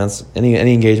 likes, comments, any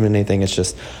engagement, anything. It's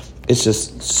just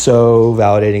so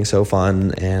validating, so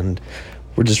fun, and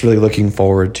we're just really looking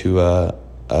forward to a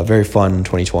very fun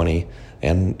 2020,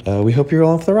 and we hope you're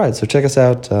all off the ride. So check us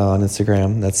out on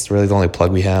Instagram. That's really the only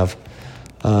plug we have,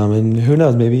 and who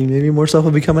knows, maybe more stuff will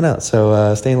be coming out,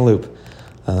 so stay in the loop.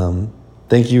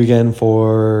 Thank you again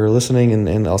for listening,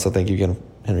 and also thank you again,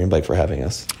 Henry and Blake, for having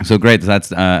us. So great. That's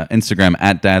Instagram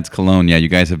 @dadscologne. Yeah, you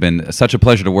guys have been such a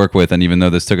pleasure to work with, and even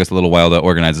though this took us a little while to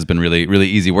organize, it's been really, really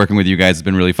easy working with you guys. It's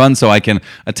been really fun. So I can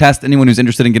attest, anyone who's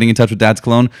interested in getting in touch with Dad's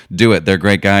Cologne, do it. They're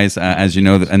great guys, as you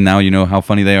know, and now you know how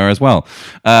funny they are as well.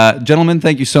 Gentlemen,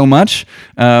 thank you so much.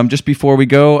 Just before we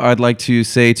go, I'd like to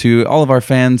say to all of our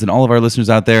fans and all of our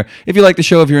listeners out there, if you like the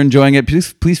show, if you're enjoying it,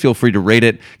 please feel free to rate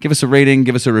it. Give us a rating,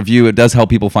 give us a review. It does help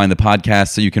people find the podcast,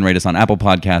 so you can rate us on Apple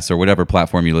Podcasts or whatever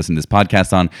platform you listen to this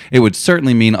podcast on. It would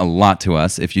certainly mean a lot to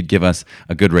us if you'd give us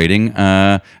a good rating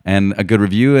and a good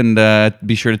review, and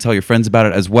be sure to tell your friends about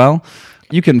it as well.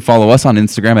 You can follow us on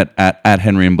Instagram at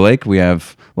Henry and Blake. We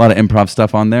have a lot of improv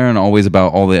stuff on there, and always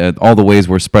about all the ways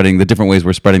we're spreading, the different ways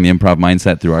we're spreading the improv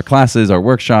mindset through our classes, our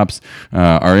workshops,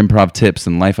 our improv tips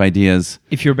and life ideas.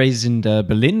 If you're based in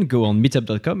Berlin, go on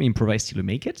meetup.com, improvise till you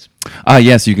make it.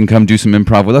 Yes, you can come do some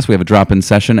improv with us. We have a drop-in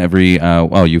session every.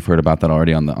 Well, you've heard about that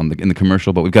already in the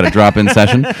commercial, but we've got a drop-in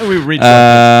session. We read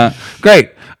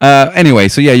Great. Anyway,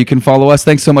 so yeah, you can follow us.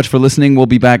 Thanks so much for listening. We'll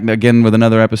be back again with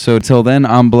another episode. Till then,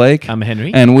 I'm Blake. I'm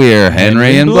Henry. And we're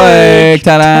Henry and Blake.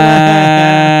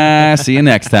 Ta-da! See you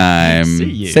next time. See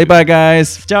you. Say bye,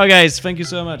 guys. Ciao, guys. Thank you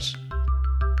so much.